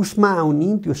र उसमा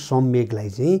आउने त्यो सम्वेगलाई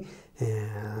चाहिँ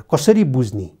कसरी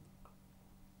बुझ्ने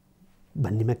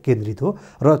भन्नेमा केन्द्रित हो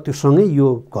र त्यो सँगै यो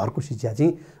घरको शिक्षा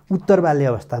चाहिँ उत्तर बाल्य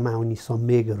अवस्थामा आउने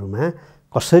सम्वेगहरूमा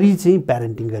कसरी चाहिँ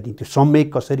प्यारेन्टिङ गर्ने, त्यो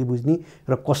सम्वेग कसरी बुझ्ने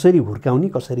र कसरी हुर्काउने,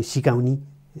 कसरी सिकाउने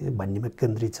भन्नेमा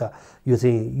केन्द्रित छ। यो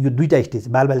चाहिँ यो दुईवटा स्टेज,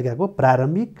 बालबालिकाको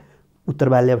प्रारम्भिक, उत्तर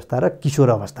बाल्य अवस्था र किशोर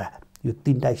अवस्था, यो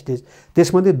तीनटा स्टेज,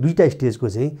 त्यसमध्ये दुईवटा स्टेजको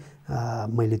चाहिँ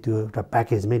मैले त्यो एउटा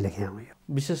प्याकेजमै लेखेँ हो।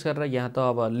 विशेष गरेर यहाँ त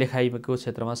अब लेखाइको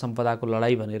क्षेत्रमा सम्पदाको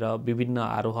लडाइँ भनेर विभिन्न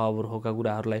आरोह अवरोहका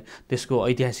कुराहरूलाई, त्यसको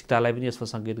ऐतिहासिकतालाई पनि यसमा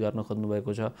सङ्केत गर्न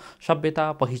खोज्नुभएको छ।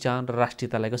 सभ्यता, पहिचान र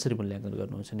राष्ट्रियतालाई कसरी मूल्याङ्कन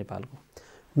गर्नुहुन्छ नेपालको?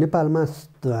 नेपालमा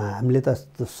हामीले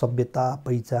त सभ्यता,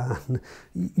 पहिचान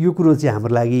यो कुरो चाहिँ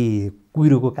हाम्रो लागि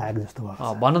कुहिरोको काग जस्तो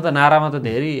भयो। भन त नारामा त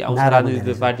धेरै आउँछ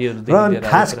राजनीतिक पार्टीहरू र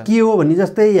खास के हो भने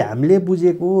जस्तै हामीले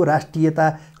बुझेको राष्ट्रियता,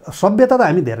 सभ्यता त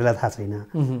हामी धेरैलाई थाहा छैन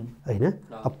होइन।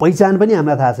 पहिचान पनि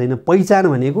हामीलाई थाहा छैन। पहिचान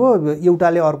भनेको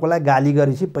एउटाले अर्कोलाई गाली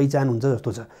गरेपछि पहिचान हुन्छ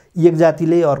जस्तो छ, एक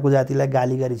जातिले अर्को जातिलाई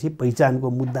गाली गरेपछि पहिचानको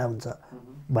मुद्दा हुन्छ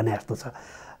भने जस्तो छ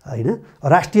होइन।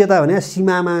 राष्ट्रियता भने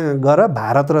सीमामा गएर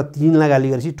भारत र चीनलाई गाली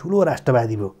गरेपछि ठुलो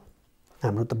राष्ट्रवादी भयो,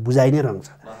 हाम्रो त बुझाइ नै रहन्छ।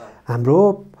 हाम्रो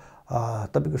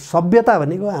तपाईँको सभ्यता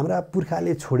भनेको हाम्रा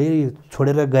पुर्खाले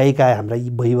छोडेर गएका हाम्रा यी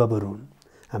वैभवहरू हुन्,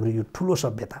 हाम्रो यो ठुलो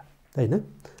सभ्यता होइन।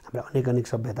 हाम्रा अनेक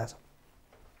सभ्यता छ।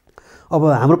 अब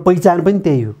हाम्रो पहिचान पनि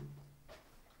त्यही हो,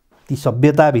 ती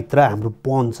सभ्यताभित्र हाम्रो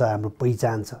पन छ, हाम्रो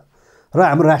पहिचान छ र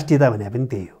हाम्रो राष्ट्रियता भने पनि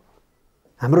त्यही हो।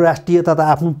 हाम्रो राष्ट्रियता त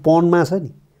आफ्नो पनमा छ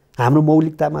नि, हाम्रो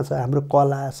मौलिकतामा छ, हाम्रो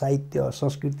कला, साहित्य,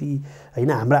 संस्कृति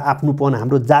होइन, हाम्रो आफ्नोपन,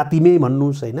 हाम्रो जातिमै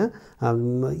भन्नुहोस् होइन,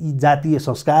 यी जातीय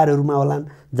संस्कारहरूमा होलान्,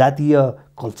 जातीय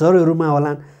कल्चरहरूमा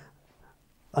होलान्।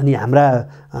 अनि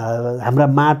हाम्रा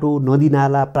माटो,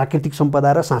 नदीनाला, प्राकृतिक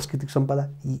सम्पदा र सांस्कृतिक सम्पदा,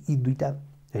 यी दुईटा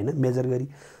होइन मेजर गरी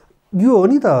यो हो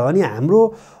नि त। अनि हाम्रो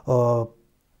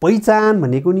पहिचान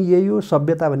भनेको नि यही हो,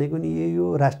 सभ्यता भनेको नि यही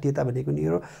हो, राष्ट्रियता भनेको नि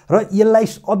यही हो। र यसलाई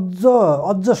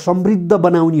अझ समृद्ध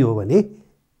बनाउने हो भने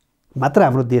मात्र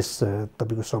हाम्रो देश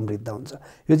तपाईँको समृद्ध हुन्छ।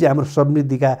 यो चाहिँ हाम्रो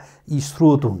समृद्धिका यी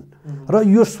स्रोत हुन् र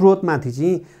यो स्रोतमाथि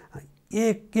चाहिँ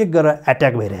एक गरेर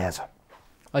एट्याक भइरहेछ।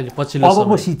 अहिले पछिल्लो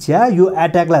अबको शिक्षा यो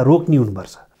एट्याकलाई रोक्ने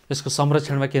हुनुपर्छ, यसको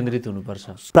संरक्षणमा केन्द्रित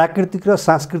हुनुपर्छ। प्राकृतिक र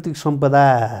सांस्कृतिक सम्पदा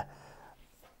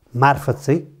मार्फत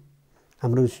चाहिँ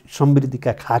हाम्रो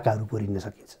समृद्धिका खाकाहरू पुरिन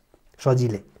सकिन्छ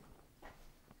सजिलै,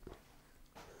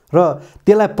 र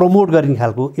त्यसलाई प्रमोट गर्ने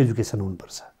खालको एजुकेसन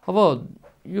हुनुपर्छ। अब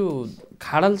यो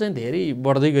खाडल चाहिँ धेरै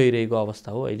बढ्दै गइरहेको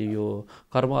अवस्था हो अहिले, यो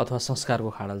कर्म अथवा संस्कारको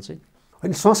खाडल चाहिँ।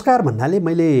 अनि संस्कार भन्नाले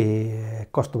मैले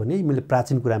कस्तो भने मैले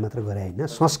प्राचीन कुरा मात्र गरेँ होइन।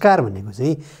 संस्कार भनेको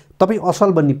चाहिँ तपाईँ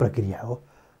असल बन्ने प्रक्रिया हो,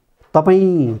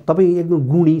 तपाईँ एकदम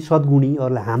गुणी, सद्गुणी,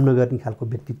 अरूलाई हार्म नगर्ने खालको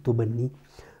व्यक्तित्व बन्ने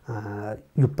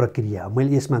यो प्रक्रिया हो।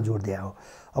 मैले यसमा जोड दिए हो।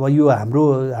 अब यो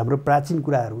हाम्रो प्राचीन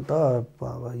कुराहरू त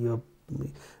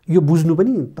यो बुझ्नु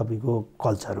पनि तपाईँको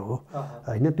कल्चर हो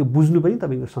होइन, त्यो बुझ्नु पनि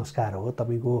तपाईँको संस्कार हो।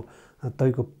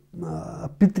 तपाईँको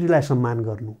पितृलाई सम्मान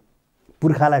गर्नु,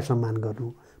 पुर्खालाई सम्मान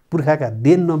गर्नु, पुर्खाका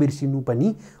देन नबिर्सिनु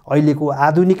पनि अहिलेको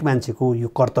आधुनिक मान्छेको यो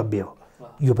कर्तव्य हो।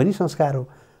 यो पनि संस्कार हो।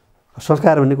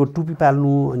 संस्कार भनेको टुपी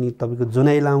पाल्नु, अनि तपाईँको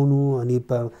जनै लाउनु, अनि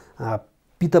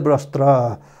पीतवस्त्र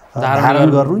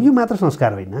धारण गर्नु, यो मात्र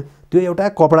संस्कार होइन। त्यो एउटा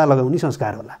कपडा लगाउने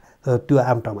संस्कार होला, त्यो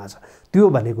आम ठाउँमा छ। त्यो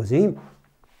भनेको चाहिँ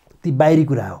ती बाहिरी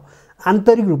कुरा हो।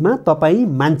 आन्तरिक रूपमा तपाईँ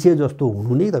मान्छे जस्तो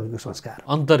हुनु नै तपाईँको संस्कार।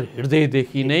 अन्तर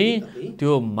हृदयदेखि नै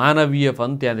त्यो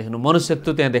मानवीयपन त्यहाँ देख्नु,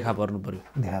 मनुष्यत्व त्यहाँ देखा पर्नु पर्यो,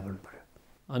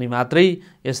 अनि मात्रै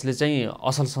यसले चाहिँ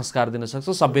असल संस्कार दिन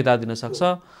सक्छ, सभ्यता दिन सक्छ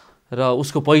र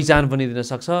उसको पहिचान पनि दिन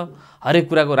सक्छ। हरेक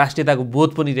कुराको राष्ट्रियताको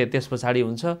बोध पनि त्यस पछाडि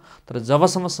हुन्छ। तर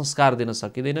जबसम्म संस्कार दिन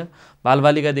सकिँदैन,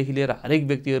 बालबालिकादेखि लिएर हरेक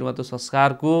व्यक्तिहरूमा त्यो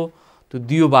संस्कारको त्यो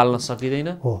दियो बाल्न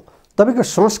सकिँदैन हो। तपाईँको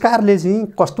संस्कारले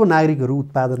चाहिँ कस्तो नागरिकहरू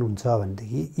उत्पादन हुन्छ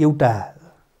भनेदेखि एउटा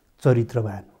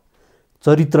चरित्रवान,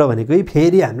 चरित्र भनेकै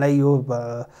फेरि हामीलाई यो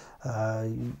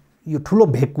ठुलो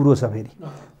भेग कुरो छ। फेरि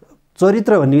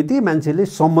चरित्र भन्ने बित्तिकै मान्छेले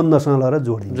सम्बन्धसँग लगेर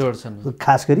जोड्छन्,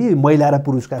 खास गरी महिला र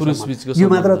पुरुषका यो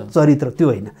मात्र चरित्र त्यो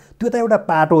होइन, त्यो त एउटा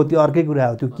पाटो हो, त्यो अर्कै कुरा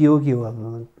हो। त्यो के हो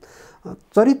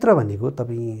चरित्र भनेको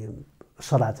तपाईँ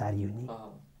सदाचारी हुने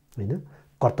होइन,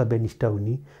 कर्तव्यनिष्ठ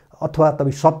हुने, अथवा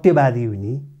तपाईँ सत्यवादी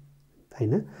हुने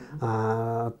होइन,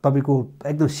 तपाईँको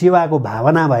एकदम सेवाको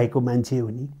भावना भएको मान्छे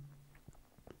हुने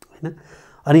होइन।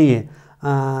 अनि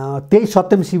त्यही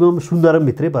सत्यम शिवम सुन्दरम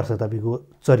भित्रै पर्छ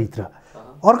तपाईँको चरित्र।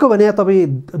 अर्को भने तपाईँ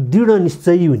दृढ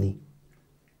निश्चयी हुने,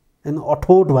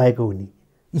 अठोट भएको हुने,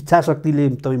 इच्छा शक्तिले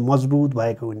तपाईँ मजबुत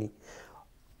भएको हुने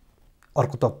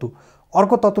अर्को तत्त्व।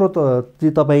 अर्को तत्त्व चाहिँ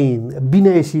तपाईँ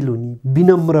विनयशील हुने,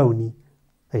 विनम्र हुने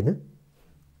होइन।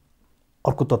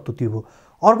 अर्को तत्त्व त्यो भयो।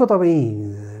 अर्को तपाईँ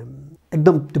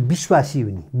एकदम त्यो विश्वासी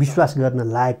हुने, विश्वास गर्न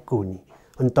लायकको हुने,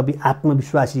 अनि तपाईँ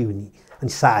आत्मविश्वासी हुने, अनि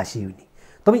साहसी हुने।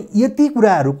 तपाईँ यति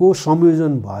कुराहरूको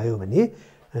संयोजन भयो भने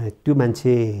त्यो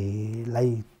मान्छेलाई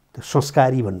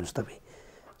संस्कारी भन्नुहोस्। तपाईँ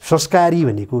संस्कारी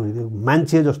भनेको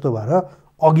मान्छे जस्तो भएर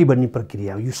अघि बढ्ने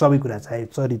प्रक्रिया हो। यो सबै कुरा चाहियो,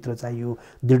 चरित्र चाहियो,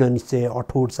 दृढ निश्चय,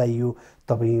 अठोट चाहियो,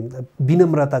 तपाईँ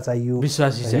विनम्रता चाहियो,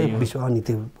 विश्वासी चाहियो, अनि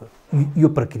त्यो यो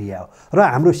प्रक्रिया हो। र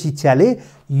हाम्रो शिक्षाले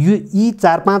यी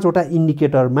 4-5वटा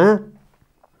इन्डिकेटरमा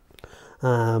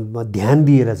ध्यान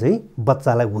दिएर चाहिँ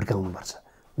बच्चालाई हुर्काउनुपर्छ,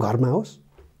 घरमा होस्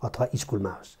अथवा स्कुलमा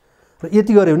होस्। र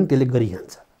यति गऱ्यो भने त्यसले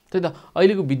गरिखान्छ। त्यही त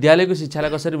अहिलेको विद्यालयको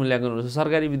शिक्षालाई कसरी मूल्याङ्कन गर्नुहुन्छ?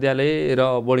 सरकारी विद्यालय र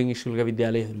बोर्डिङ स्कुलका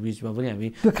विद्यालयहरू बिचमा पनि हामी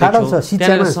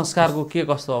शिक्षामा संस्कारको के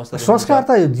कस्तो अवस्था? संस्कार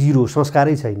त जिरो,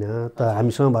 संस्कारै छैन। त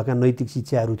हामीसँग भएका नैतिक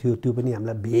शिक्षाहरू थियो, त्यो पनि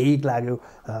हामीलाई भेग लाग्यो,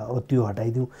 त्यो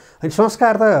हटाइदिउँ। अनि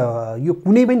संस्कार त यो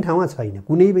कुनै पनि ठाउँमा छैन,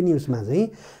 कुनै पनि उसमा चाहिँ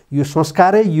यो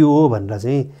संस्कारै यो हो भनेर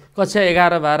चाहिँ कक्षा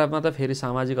 11-12मा त फेरि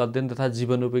सामाजिक अध्ययन तथा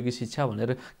जीवनोपयोगी शिक्षा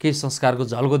भनेर केही संस्कारको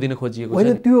झल्को दिन खोजिएको छ।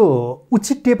 होइन, त्यो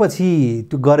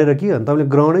उछिट्टेपछि त्यो गरेर के भने तपाईँले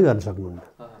ग्रहणै गर्न सक्नुहुन्न।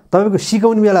 तपाईँको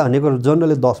सिकाउने बेला भनेको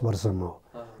जनरली 10 वर्षसम्म हो।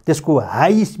 त्यसको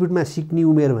हाई स्पिडमा सिक्ने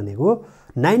उमेर भनेको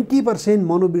 90%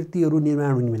 मनोवृत्तिहरू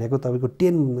निर्माण हुने भनेको तपाईँको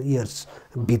 10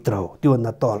 इयर्सभित्र हो।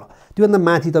 त्योभन्दा तल, त्योभन्दा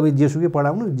माथि तपाईँ जेसुकै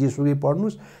पढाउनुहोस्, जेसुकै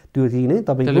पढ्नुहोस्, त्यो चाहिँ नै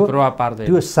तपाईँको प्रभाव पार्दैन।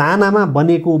 त्यो सानामा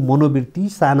बनेको मनोवृत्ति,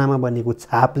 सानामा बनेको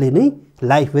छापले नै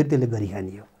लाइफभरि त्यसले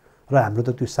गरिखाने हो। र हाम्रो त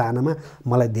त्यो सानामा,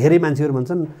 मलाई धेरै मान्छेहरू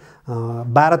भन्छन्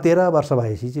 12-13 वर्ष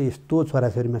भएपछि चाहिँ यस्तो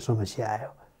छोराछोरीमा समस्या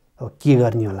आयो, अब के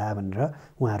गर्ने होला भनेर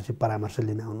उहाँहरू चाहिँ परामर्श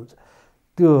लिन आउनुहुन्छ।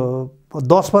 त्यो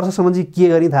 10 वर्षसम्म चाहिँ के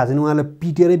गर्ने थाहा छैन, उहाँलाई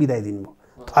पिटेरै बिताइदिनु भयो,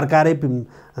 थर्कारै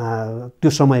त्यो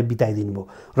समय बिताइदिनु भयो।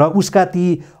 र उसका ती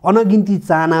अनगिन्ती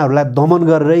चाहनाहरूलाई दमन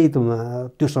गरेरै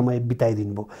त्यो समय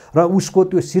बिताइदिनु भयो। र उसको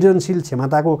त्यो सृजनशील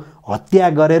क्षमताको हत्या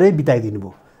गरेरै बिताइदिनु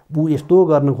भयो। ऊ यस्तो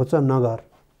गर्न खोज्छ नगर,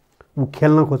 ऊ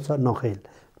खेल्न खोज्छ नखेल,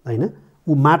 होइन,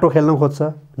 ऊ माटो खेल्न खोज्छ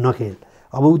नखेल,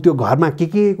 अब ऊ त्यो घरमा के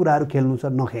कुराहरू खेल्नु छ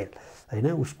नखेल, होइन।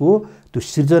 उसको त्यो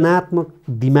सृजनात्मक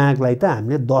दिमागलाई त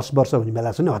हामीले 10 वर्ष हुने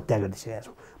बेलासम्म हत्या गरिसकेका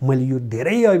छौँ। मैले यो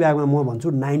धेरै अभिभावकमा म भन्छु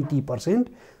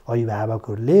 90%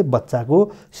 अभिभावकहरूले बच्चाको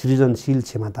सृजनशील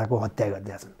क्षमताको हत्या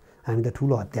गरिदिएका छन्। हामी त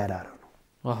ठुलो हत्याराहरू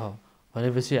हौँ।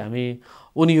 भनेपछि हामी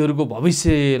उनीहरूको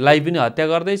भविष्यलाई पनि हत्या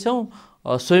गर्दैछौँ,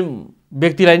 स्वयं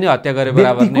व्यक्तिलाई नै हत्या गरे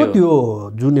बराबर नै हो। त्यो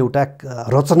जुन एउटा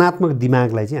रचनात्मक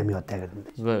दिमागलाई चाहिँ हामी हत्या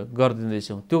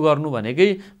गरिदिँदैछौँ। त्यो गर्नु भनेकै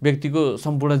व्यक्तिको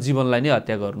सम्पूर्ण जीवनलाई नै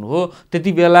हत्या गर्नु हो।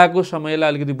 त्यति बेलाको समयलाई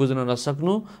अलिकति बुझ्न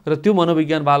नसक्नु र त्यो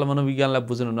मनोविज्ञान, बाल मनोविज्ञानलाई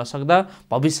बुझ्न नसक्दा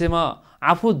भविष्यमा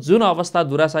आफू जुन अवस्था,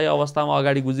 धुराशायी अवस्थामा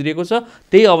अगाडि गुज्रिएको छ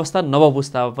त्यही अवस्था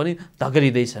नवपुस्तामा पनि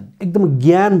धकेलिँदैछन्। एकदम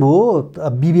ज्ञान भयो,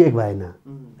 विवेक भएन,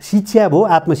 शिक्षा भयो,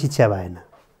 आत्मशिक्षा भएन,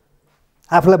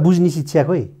 आफूलाई बुझ्ने शिक्षा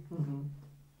खोइ।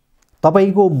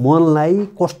 तपाईँको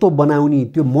मनलाई कस्तो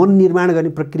बनाउने, त्यो मन निर्माण गर्ने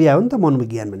प्रक्रिया हो नि त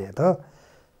मनोविज्ञान भने। त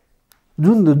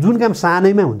जुन काम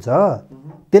सानैमा हुन्छ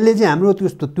त्यसले चाहिँ हाम्रो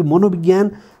त्यो मनोविज्ञान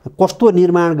कस्तो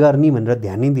निर्माण गर्ने भनेर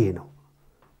ध्यानै दिएनौँ।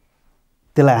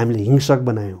 त्यसलाई हामीले हिंसक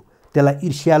बनायौँ, त्यसलाई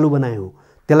ईर्ष्यालु बनायौँ,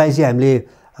 त्यसलाई चाहिँ हामीले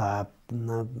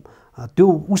त्यो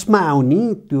उसमा आउने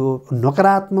त्यो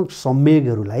नकारात्मक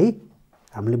संवेगहरूलाई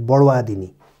हामीले बढुवा दिने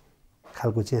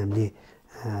खालको चाहिँ हामीले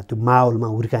त्यो माहौलमा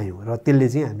हुर्कायौँ। र त्यसले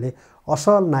चाहिँ हामीले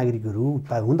असल नागरिकहरू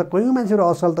उत्पादन हुन त कयौँ मान्छेहरू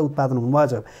असल त उत्पादन हुनुभएको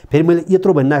छ। फेरि मैले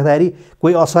यत्रो भनिराख्दाखेरि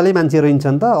कोही असलै मान्छे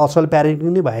रहन्छन् त, असल प्यारेन्टिङ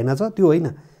नै भएन छ, त्यो होइन।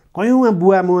 कयौँ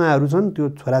बुवा मुवाहरू छन् त्यो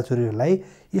छोराछोरीहरूलाई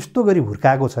यस्तो गरी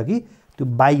हुर्काएको छ कि त्यो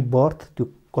बाई बर्थ त्यो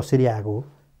कसरी आएको हो।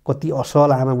 कति असल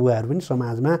आमा बुवाहरू पनि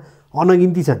समाजमा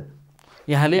अनगिन्ती छन्।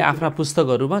 यहाँले आफ्ना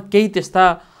पुस्तकहरूमा केही त्यस्ता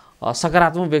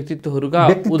सकारात्मक व्यक्तित्वहरूका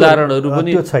उदाहरणहरू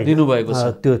पनि दिनुभएको छ।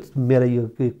 त्यो मेरो यो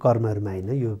कर्महरूमा होइन,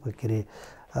 यो के अरे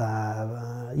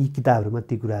यी किताबहरूमा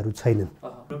ती कुराहरू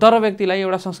छैनन्। तर व्यक्तिलाई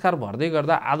एउटा संस्कार भर्दै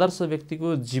गर्दा आदर्श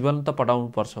व्यक्तिको जीवन त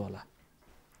पढाउनु पर्छ होला।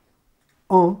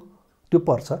 त्यो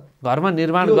पर्छ। घरमा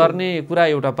निर्माण गर्ने कुरा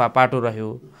एउटा पाटो रह्यो,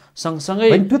 सँगसँगै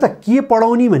त्यो त के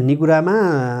पढाउने भन्ने कुरामा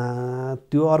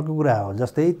त्यो अर्को कुरा हो।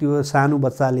 जस्तै त्यो सानो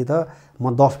बच्चाले त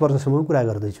म 10 वर्षसम्म कुरा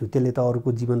गर्दैछु, त्यसले त अरूको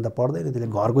जीवन त पढ्दैन,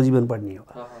 त्यसले घरको जीवन पढ्ने हो।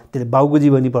 त्यसले बाउको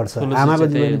जीवनी पढ्छ, आमाको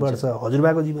जीवनी पढ्छ,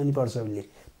 हजुरबाको जीवनी पढ्छ उसले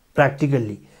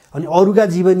प्र्याक्टिकल्ली। अनि अरूका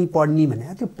जीवनी पढ्ने भने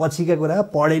त्यो पछिका कुरा,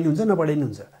 पढे नि हुन्छ नपढे नि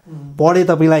हुन्छ। पढे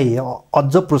तपाईँलाई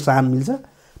अझ प्रोत्साहन मिल्छ,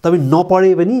 तपाईँ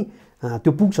नपढे पनि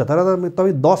त्यो पुग्छ। तर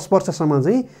तपाईँ 10 वर्षसम्म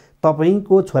चाहिँ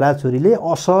तपाईँको छोराछोरीले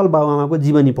असल बाबुआमाको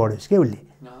जीवनी पढ्योस् क्या उसले।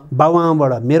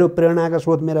 बाबुआमाबाट मेरो प्रेरणाको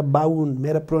स्रोत मेरा बाउ हुन्,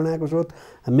 मेरो प्रेरणाको स्रोत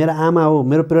मेरा आमा हो,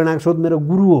 मेरो प्रेरणाको स्रोत मेरो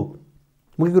गुरु हो।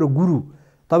 मुख्य कुरो गुरु।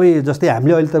 तपाईँ जस्तै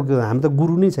हामीले अहिले त हामी त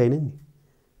गुरु नै छैन नि,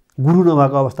 गुरु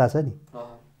नभएको अवस्था छ नि।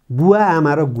 बुवा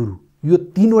आमा र गुरु यो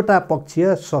तीनवटा पक्ष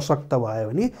सशक्त भयो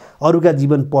भने अरूका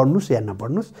जीवन पढ्नुस् या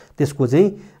नपढ्नुस् त्यसको चाहिँ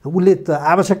उसले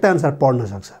आवश्यकता अनुसार पढ्न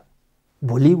सक्छ।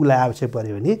 भोलि उसलाई आवश्यक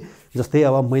पर्यो भने जस्तै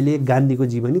अब मैले गान्धीको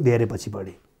जीवनी धेरै पछि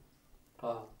पढेँ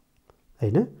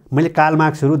होइन, मैले कार्ल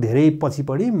मार्क्सहरू धेरै पछि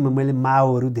पढेँ, मैले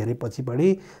माओहरू धेरै पछि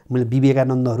पढेँ, मैले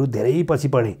विवेकानन्दहरू धेरै पछि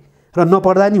पढेँ र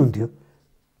नपढ्दा नि हुन्थ्यो।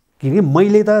 किनकि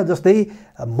मैले त जस्तै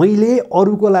मैले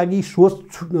अरूको लागि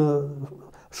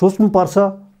सोच्नुपर्छ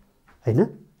होइन,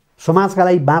 समाजका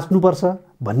लागि बाँच्नुपर्छ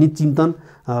भन्ने चिन्तन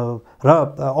र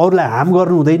अरूलाई हार्म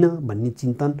गर्नु हुँदैन भन्ने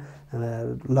चिन्तन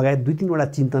लगायत 2-3वटा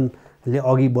चिन्तनले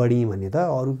अघि बढी भने त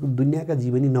अरू दुनियाँका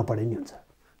जीवनी नपढे नि हुन्छ।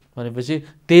 भनेपछि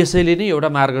त्यसैले नै एउटा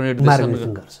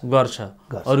मार्गदर्शन गर्छ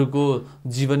अरूको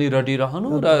जीवनी रटिरहनु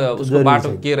र उसको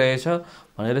बाटो के रहेछ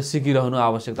भनेर सिकिरहनु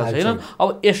आवश्यकता छैन।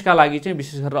 अब यसका लागि चाहिँ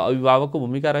विशेष गरेर अभिभावकको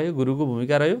भूमिका रह्यो, गुरुको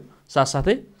भूमिका रह्यो,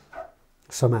 साथसाथै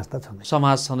समाज त छँदै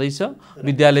समाज छँदैछ,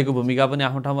 विद्यालयको भूमिका पनि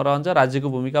आफ्नो ठाउँमा रहन्छ, राज्यको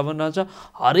भूमिका पनि रहन्छ।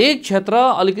 हरेक क्षेत्र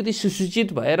अलिकति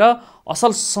सुसूचित भएर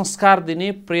असल संस्कार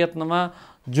दिने प्रयत्नमा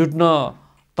जुट्न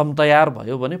तम तयार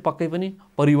भयो भने पक्कै पनि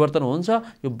परिवर्तन हुन्छ।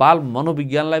 यो बाल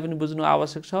मनोविज्ञानलाई पनि बुझ्नु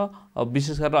आवश्यक छ।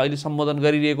 विशेष गरेर अहिले सम्बोधन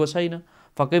गरिरहेको छैन,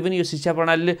 पक्कै पनि यो शिक्षा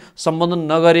प्रणालीले सम्बोधन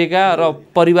नगरेका र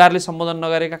परिवारले सम्बोधन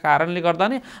नगरेका कारणले गर्दा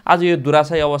नै आज यो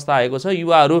दुराशायी अवस्था आएको छ।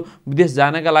 युवाहरू विदेश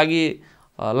जानका लागि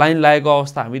लाइन लागेको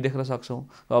अवस्था हामी देख्न सक्छौँ।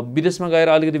 विदेशमा गएर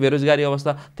अलिकति बेरोजगारी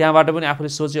अवस्था, त्यहाँबाट पनि आफूले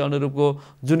सोचे अनुरूपको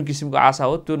जुन किसिमको आशा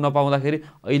हो त्यो नपाउँदाखेरि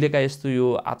अहिलेका यस्तो यो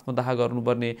आत्मदाह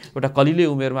गर्नुपर्ने, एउटा कलिले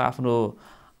उमेरमा आफ्नो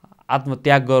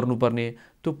आत्मत्याग गर्नुपर्ने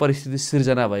त्यो परिस्थिति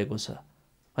सिर्जना भएको छ।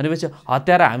 भनेपछि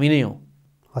हत्यारा हामी नै हौँ।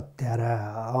 हत्यारा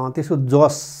त्यसको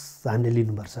जस हामीले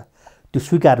लिनुपर्छ, त्यो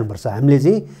स्वीकार्नुपर्छ। हामीले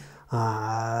चाहिँ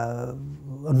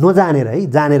नजानेर है,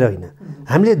 जानेर होइन,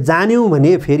 हामीले जान्यौँ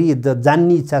भने फेरि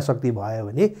जान्ने इच्छा शक्ति भयो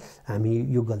भने हामी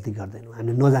यो गल्ती गर्दैनौँ,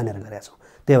 हामीले नजानेर गरेका छौँ।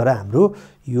 त्यही भएर हाम्रो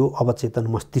यो अवचेतन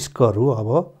मस्तिष्कहरू अब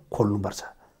खोल्नुपर्छ।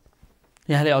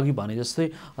 यहाँले अघि भने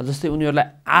जस्तै उनीहरूलाई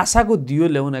आशाको दियो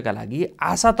ल्याउनका लागि,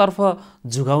 आशातर्फ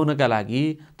झुकाउनका लागि,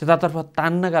 त्यतातर्फ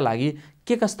तान्नका लागि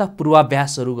के कस्ता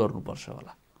पूर्वाभ्यासहरू गर्नुपर्छ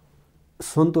होला?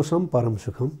 सन्तोषम परम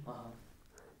सुखम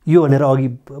यो भनेर अघि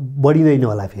बढिँदैन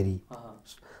होला फेरि।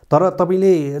 तर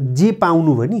तपाईँले जे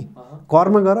पाउनु भयो नि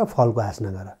कर्म गर, फलको आश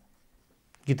नगर।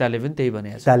 गीताले पनि त्यही भने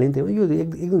छ। गीताले त्यही, यो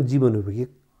एकदम जीवन हो कि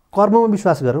कर्ममा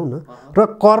विश्वास गरौँ न र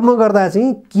कर्म गर्दा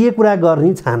चाहिँ के कुरा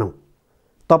गर्ने छानौँ।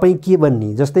 तपाईँ के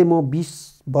बन्ने? जस्तै म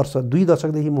 20 वर्ष 2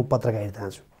 दशकदेखि म पत्रकारिता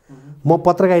छु। म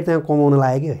पत्रकारितामा कमाउन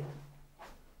लागेकै होइन,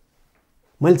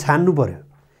 मैले छान्नु पर्यो।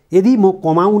 यदि म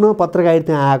कमाउन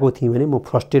पत्रकारिता आएको थिएँ भने म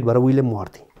फ्रस्ट्रेट भएर उहिले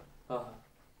मर्थेँ।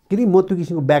 किनकि म त्यो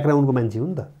किसिमको ब्याकग्राउन्डको मान्छे हुँ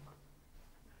नि त।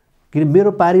 किन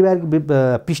मेरो पारिवारिक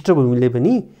पृष्ठभूमिले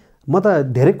पनि म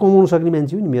त धेरै कमाउन सक्ने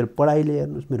मान्छे हुँ नि। मेरो पढाइले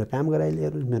हेर्नुहोस्, मेरो काम गराइले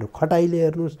हेर्नुहोस्, मेरो खटाइले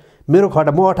हेर्नुहोस्, मेरो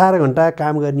म 18 घन्टा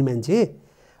काम गर्ने मान्छे,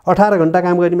 18 घन्टा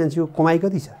काम गर्ने मान्छेको कमाइ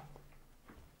कति छ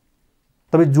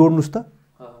तपाईँ जोड्नुहोस् त।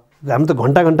 हामी त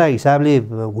घन्टा घन्टा हिसाबले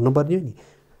हुनुपर्ने हो नि।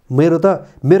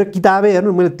 मेरो किताबै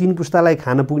हेर्नु, मैले 3 पुस्तालाई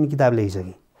खान पुग्ने किताब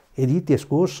लेखिसकेँ। यदि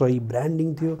त्यसको सही ब्रान्डिङ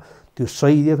थियो, त्यो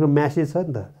सही त्यसको म्यासेज छ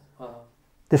नि त,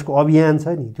 त्यसको अभियान छ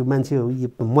नि, त्यो मान्छे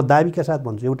म दाबीका साथ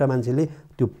भन्छु एउटा मान्छेले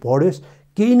त्यो पढ्योस्,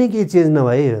 केही न केही चेन्ज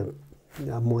नभए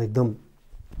म एकदम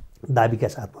दाबीका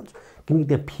साथ भन्छु। किनकि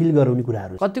त्यहाँ फिल गराउने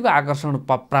कुराहरू कतिको आकर्षण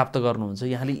प्राप्त गर्नुहुन्छ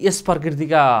यहाँले यस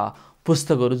प्रकृतिका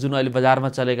पुस्तकहरू जुन अहिले बजारमा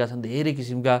चलेका छन्, धेरै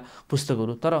किसिमका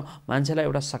पुस्तकहरू। तर मान्छेलाई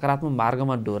एउटा सकारात्मक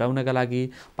मार्गमा डोराउनका लागि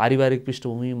पारिवारिक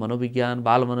पृष्ठभूमि, मनोविज्ञान,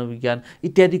 बाल मनोविज्ञान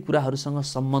इत्यादि कुराहरूसँग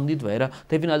सम्बन्धित भएर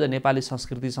त्यही पनि अझ नेपाली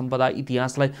संस्कृति सम्पदा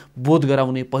इतिहासलाई बोध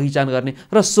गराउने, पहिचान गर्ने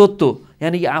र सोध्तो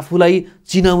यानि कि आफूलाई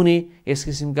चिनाउने यस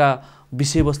किसिमका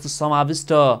विषयवस्तु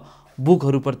समाविष्ट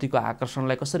बुकहरूप्रतिको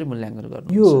आकर्षणलाई कसरी मूल्याङ्कन गर्नु?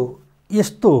 यो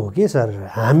यस्तो हो कि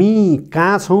सर, हामी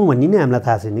कहाँ छौँ भन्ने नै हामीलाई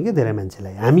थाहा छैन कि धेरै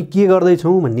मान्छेलाई। हामी के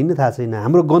गर्दैछौँ भन्ने नै थाहा छैन,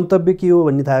 हाम्रो गन्तव्य के हो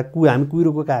भन्ने थाहा, हामी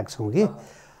कुहिरोको गएको छौँ कि।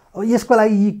 अब यसको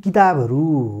लागि यी किताबहरू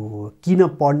किन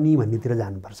पढ्ने भन्नेतिर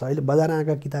जानुपर्छ। अहिले बजार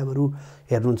आएका किताबहरू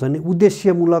हेर्नुहुन्छ भने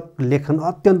उद्देश्यमूलक लेखन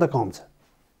अत्यन्त कम छ।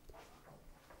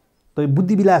 तपाईँ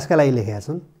बुद्धिविलासका लागि लेखेका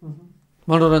छन्,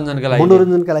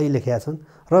 मनोरञ्जनका लागि लेखेका छन्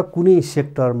र कुनै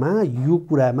सेक्टरमा यो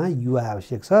कुरामा यो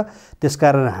आवश्यक छ,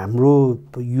 त्यसकारण हाम्रो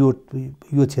यो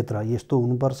क्षेत्र यस्तो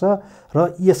हुनुपर्छ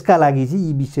र यसका लागि चाहिँ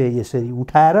यी विषय यसरी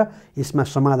उठाएर यसमा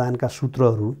समाधानका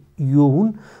सूत्रहरू यो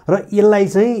हुन् र यसलाई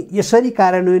चाहिँ यसरी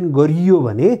कार्यान्वयन गरियो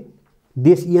भने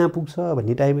देश यहाँ पुग्छ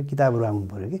भन्ने टाइपको किताबहरू आउनु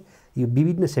पऱ्यो कि। यो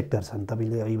विभिन्न सेक्टर छन्,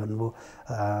 तपाईँले अहिले भन्नुभयो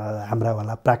हाम्रा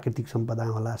होला, प्राकृतिक सम्पदा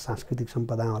होला, सांस्कृतिक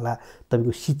सम्पदा होला,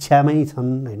 तपाईँको शिक्षामै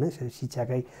छन् होइन,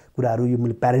 शिक्षाकै कुराहरू, यो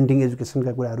मैले प्यारेन्टिङ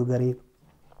एजुकेसनका कुराहरू गरेँ,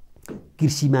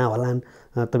 कृषिमा होलान्,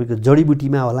 तपाईँको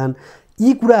जडीबुटीमा होलान्।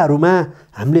 यी कुराहरूमा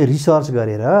हामीले रिसर्च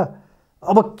गरेर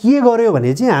अब के गर्यो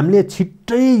भने चाहिँ हामीले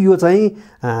छिट्टै यो चाहिँ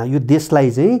यो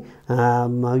देशलाई चाहिँ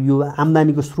यो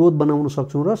आम्दानीको स्रोत बनाउन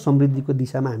सक्छौँ र समृद्धिको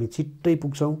दिशामा हामी छिट्टै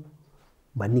पुग्छौँ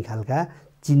भन्ने खालका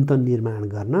चिन्तन निर्माण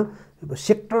गर्न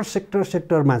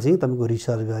सेक्टरमा चाहिँ तपाईँको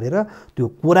रिसर्च गरेर त्यो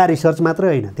कोरा रिसर्च मात्रै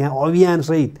होइन, त्यहाँ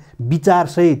अभियानसहित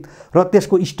विचारसहित र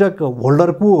त्यसको स्टक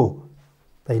होल्डर को हो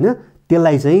होइन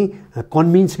त्यसलाई चाहिँ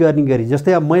कन्भिन्स गर्ने गरी।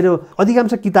 जस्तै अब मैले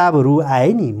अधिकांश किताबहरू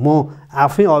आए नि म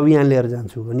आफै अभियान लिएर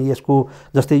जान्छु अनि यसको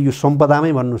जस्तै यो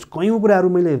सम्पदामै भन्नुहोस् कयौँ कुराहरू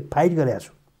मैले फाइट गरेको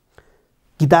छु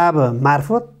किताब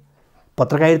मार्फत,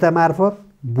 पत्रकारिता मार्फत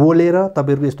बोलेर,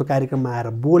 तपाईँहरूको यस्तो कार्यक्रममा आएर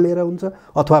बोलेर हुन्छ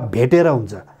अथवा भेटेर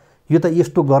हुन्छ। यो त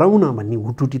यस्तो गरौँ न भन्ने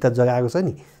हुटुटी त जगाएको छ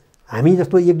नि। हामी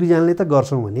जस्तो एक दुईजनाले त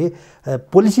गर्छौँ भने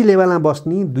पोलिसी लेभलमा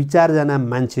बस्ने दुई चारजना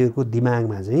मान्छेहरूको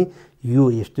दिमागमा चाहिँ यो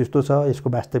यस्तो यस्तो छ, यसको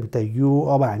वास्तविकता यो,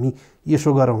 अब हामी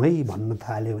यसो गरौँ है भन्न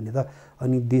थाल्यो भने त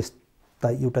अनि देश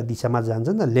त एउटा दिशामा जान्छ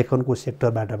नि त। लेखनको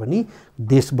सेक्टरबाट पनि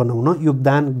देश बनाउन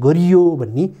योगदान गरियो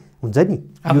भन्ने हुन्छ नि,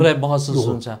 आफूलाई महसुस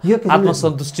हुन्छ,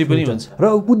 आत्मसन्तुष्टि पनि हुन्छ र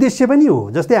उद्देश्य पनि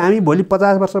हो। जस्तै हामी भोलि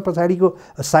 50 वर्ष पछाडिको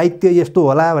साहित्य यस्तो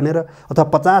होला भनेर अथवा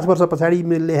 50 वर्ष पछाडि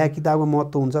मैले लेखेको किताबको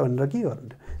महत्त्व हुन्छ भनेर के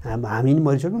गर्नु, हामी नि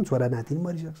मरिसक्यौँ, छोरा नाति नि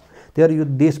मरिसक्छ। त्यही भएर यो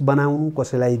देश बनाउनु,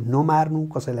 कसैलाई नमार्नु,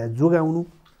 कसैलाई जोगाउनु।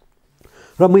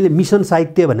 र मैले मिसन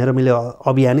साहित्य भनेर मैले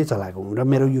अभियानै चलाएको हुँ र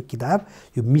मेरो यो किताब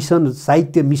यो मिसन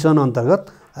साहित्य मिसन अन्तर्गत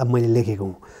मैले लेखेको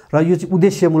हुँ र यो चाहिँ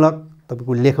उद्देश्यमूलक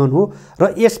तपाईँको लेखन हो।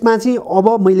 र यसमा चाहिँ अब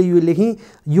मैले यो लेखेँ,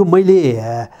 यो मैले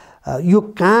यो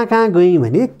कहाँ कहाँ गएँ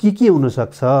भने के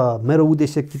हुनसक्छ। मेरो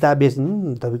उद्देश्य किताब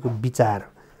बेच्नु तपाईँको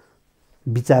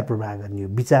विचार प्रवाह गर्ने हो,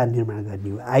 विचार निर्माण गर्ने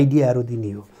हो, आइडियाहरू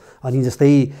दिने हो। अनि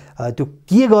जस्तै त्यो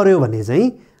के गर्यो भने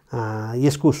चाहिँ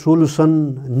यसको सोलुसन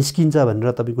निस्किन्छ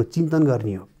भनेर तपाईँको चिन्तन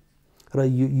गर्ने हो र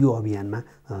यो अभियानमा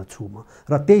छु म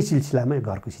र त्यही सिलसिलामा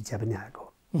घरको शिक्षा पनि आएको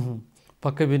हो।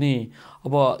 पक्कै पनि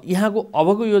अब यहाँको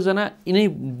अबको योजना यिनै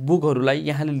बुकहरूलाई,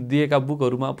 यहाँले दिएका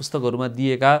बुकहरूमा, पुस्तकहरूमा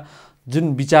दिएका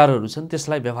जुन विचारहरू छन्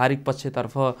त्यसलाई व्यावहारिक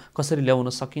पक्षतर्फ कसरी ल्याउन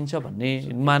सकिन्छ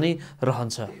भन्नेमा नै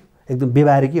रहन्छ। एकदम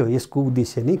व्यावहारिकै हो यसको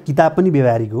उद्देश्य नै। किताब पनि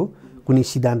व्यावहारिक हो, कुनै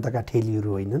सिद्धान्तका ठेलीहरू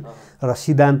होइनन् र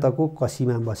सिद्धान्तको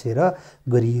कसीमा बसेर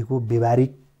गरिएको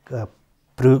व्यावहारिक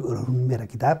प्रयोगहरू मेरा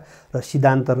किताब र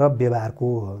सिद्धान्त र व्यवहारको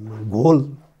घोल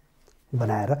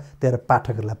बनाएर त्यही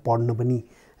पाठकहरूलाई पढ्न पनि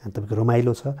तपाईँको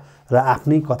रमाइलो छ र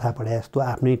आफ्नै कथा पढाए जस्तो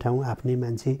आफ्नै ठाउँ, आफ्नै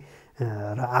मान्छे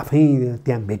र आफै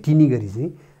त्यहाँ भेटिने गरी चाहिँ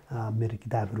मेरो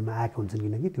किताबहरूमा आएका हुन्छन्,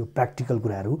 किनकि त्यो प्र्याक्टिकल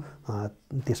कुराहरू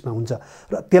त्यसमा हुन्छ।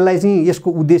 र त्यसलाई चाहिँ यसको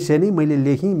उद्देश्य नै मैले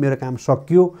लेखेँ, मेरो काम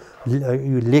सकियो,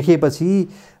 यो लेखेपछि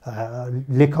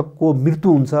लेखकको मृत्यु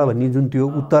हुन्छ भन्ने जुन त्यो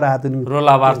उत्तराधुनिक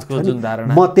रोलावार्थको जुन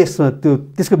धारणा, म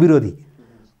त्यसको विरोधी,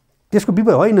 त्यसको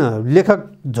विपरीत होइन। लेखक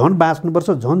झन्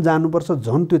बाँच्नुपर्छ, झन् जानुपर्छ,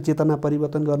 झन् त्यो चेतना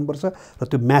परिवर्तन गर्नुपर्छ र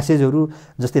त्यो म्यासेजहरू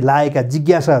जस्तै लागेका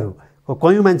जिज्ञासाहरू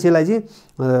कयौँ मान्छेलाई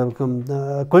चाहिँ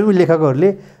कयौँ लेखकहरूले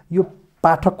यो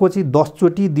पाठकको चाहिँ 10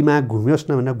 चोटि दिमाग घुम्योस्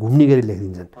न भनेर घुम्ने गरी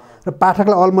लेखिदिन्छन् र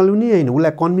पाठकलाई अलमल्याउने होइन,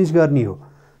 उसलाई कन्भिन्स गर्ने हो।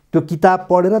 त्यो किताब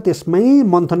पढेर त्यसमै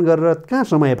मन्थन गरेर कहाँ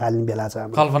समय फाल्ने बेला छ,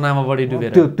 कल्पनामा बढी डुबेर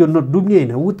त्यो डुब्ने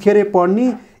होइन, उत्खेरै पढ्ने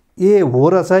ए हो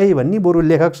र चाहिँ भन्ने, बरु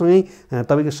लेखकसँगै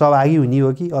तपाईँको सहभागी हुने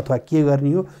हो कि अथवा के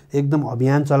गर्ने हो, एकदम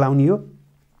अभियान चलाउने हो,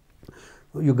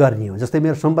 यो गर्ने हो। जस्तै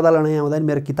मेरो सम्पदा लडाइँ आउँदा नि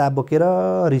मेरो किताब बोकेर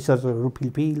रिसर्चरहरू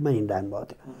फिल्डमा हिँडिरहनु भएको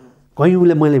थियो।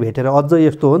 कयौँले मैले भेटेर अझ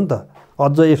यस्तो हो नि त,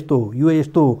 अझ यस्तो हो, यो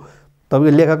यस्तो हो,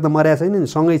 तपाईँको लेखक त मर्या छैन नि,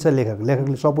 सँगै छ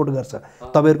लेखकले सपोर्ट गर्छ।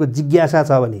 तपाईँहरूको जिज्ञासा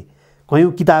छ भने,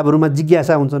 कयौँ किताबहरूमा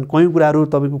जिज्ञासा हुन्छन्, कयौँ कुराहरू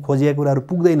तपाईँको खोजेका कुराहरू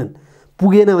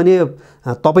पुगेन भने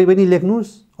तपाईँ पनि लेख्नुहोस्,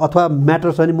 अथवा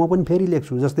म्याटर छ भने म पनि फेरि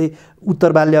लेख्छु। जस्तै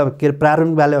उत्तर बाल्य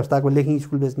प्रारम्भिक बाल्य अवस्थाको लेखेँ,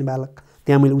 स्कुल बेच्ने बालक,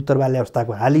 त्यहाँ मैले उत्तर बाल्य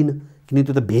अवस्थाको हालिनँ किनकि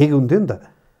त्यो त भेग हुन्थ्यो नि त,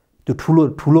 त्यो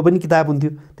ठुलो पनि किताब हुन्थ्यो।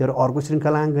 त्यही भएर अर्को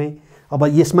श्रृङ्खलामा गएँ। अब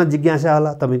यसमा जिज्ञासा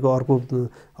होला, तपाईँको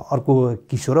अर्को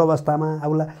किशोर अवस्थामा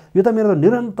आउला। यो त मेरो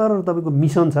निरन्तर तपाईँको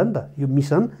मिसन छ नि त। यो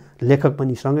मिसन लेखक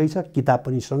पनि सँगै छ, किताब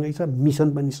पनि सँगै छ,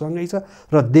 मिसन पनि सँगै छ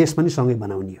र देश पनि सँगै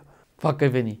बनाउने हो। पक्कै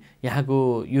पनि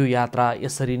यहाँको यो यात्रा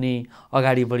यसरी नै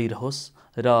अगाडि बढिरहोस्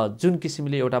र जुन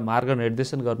किसिमले एउटा मार्ग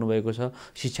निर्देशन गर्नुभएको छ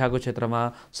शिक्षाको क्षेत्रमा,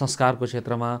 संस्कारको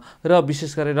क्षेत्रमा र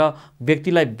विशेष गरेर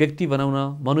व्यक्तिलाई व्यक्ति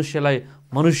बनाउन, मनुष्यलाई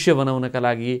मनुष्य बनाउनका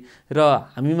लागि र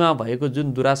हामीमा भएको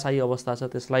जुन दुराशायी अवस्था छ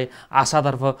त्यसलाई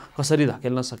आशातर्फ कसरी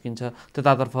धकेल्न सकिन्छ,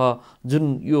 त्यतातर्फ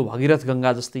जुन यो भगीरथ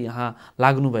गङ्गा जस्तै यहाँ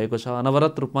लाग्नुभएको छ,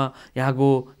 अनवरत रूपमा यहाँको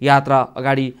यात्रा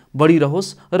अगाडि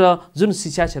बढिरहोस् र जुन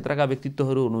शिक्षा क्षेत्रका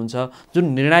व्यक्तित्वहरू हुनुहुन्छ, जुन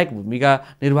निर्णायक भूमिका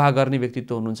निर्वाह गर्ने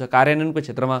व्यक्तित्व हुनुहुन्छ, कार्यान्वयनको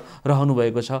क्षेत्रमा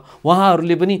रहनुभएको छ,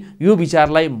 उहाँहरूले पनि यो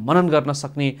विचारलाई मनन गर्न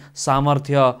सक्ने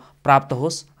सामर्थ्य प्राप्त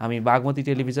होस्। हामी बागमती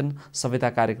टेलिभिजन सभ्यता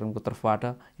कार्यक्रमको तर्फबाट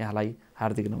यहाँलाई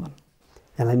हार्दिक नमन।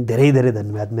 यहाँलाई धेरै धेरै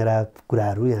धन्यवाद। मेरा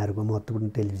कुराहरू यहाँहरूको महत्त्वपूर्ण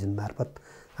टेलिभिजन मार्फत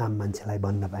आम मान्छेलाई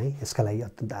भन्न पाएँ। यसका लागि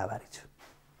अत्यन्त आभारी छु।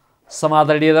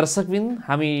 समादरणीय दर्शकबिन,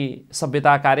 हामी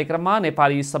सभ्यता कार्यक्रममा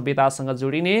नेपाली सभ्यतासँग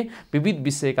जोडिने विविध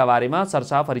विषयका बारेमा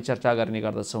चर्चा परिचर्चा गर्ने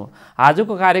गर्दछौँ।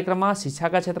 आजको कार्यक्रममा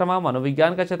शिक्षाका क्षेत्रमा,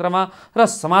 मनोविज्ञानका क्षेत्रमा र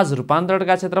समाज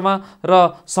रूपान्तरणका क्षेत्रमा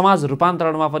र समाज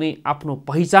रूपान्तरणमा पनि आफ्नो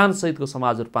पहिचानसहितको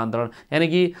समाज रूपान्तरण, यानि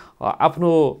कि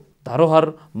आफ्नो धरोहर,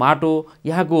 माटो,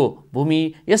 यहाँको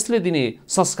भूमि, यसले दिने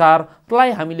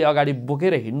संस्कारलाई हामीले अगाडि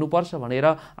बोकेर हिँड्नुपर्छ भनेर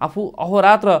आफू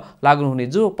अहोरात्र लाग्नुहुने,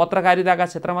 जो पत्रकारिताका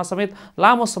क्षेत्रमा समेत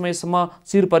लामो समयसम्म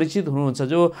चिरपरिचित हुनुहुन्छ,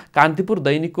 जो कान्तिपुर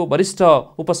दैनिकको वरिष्ठ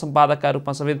उपसम्पादकका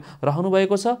रूपमा समेत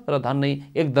रहनुभएको छ र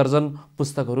झन्नै 1 दर्जन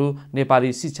पुस्तकहरू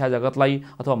नेपाली शिक्षा जगतलाई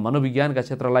अथवा मनोविज्ञानका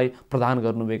क्षेत्रलाई प्रदान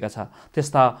गर्नुभएका छ।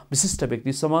 त्यस्ता विशिष्ट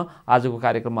व्यक्तिसँग आजको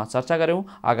कार्यक्रममा चर्चा गऱ्यौँ।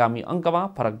 आगामी अङ्कमा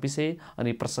फरक विषय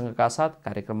अनि प्रसङ्गका साथ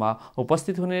कार्यक्रममा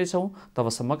उपस्थित हुनेछौँ।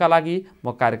 तबसम्मका लागि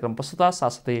म कार्यक्रम प्रस्तुता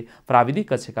साथसाथै प्राविधिक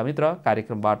कक्षका मित्र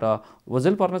कार्यक्रमबाट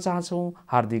ओझेल पर्न चाहन्छौँ।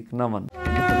 हार्दिक नमन।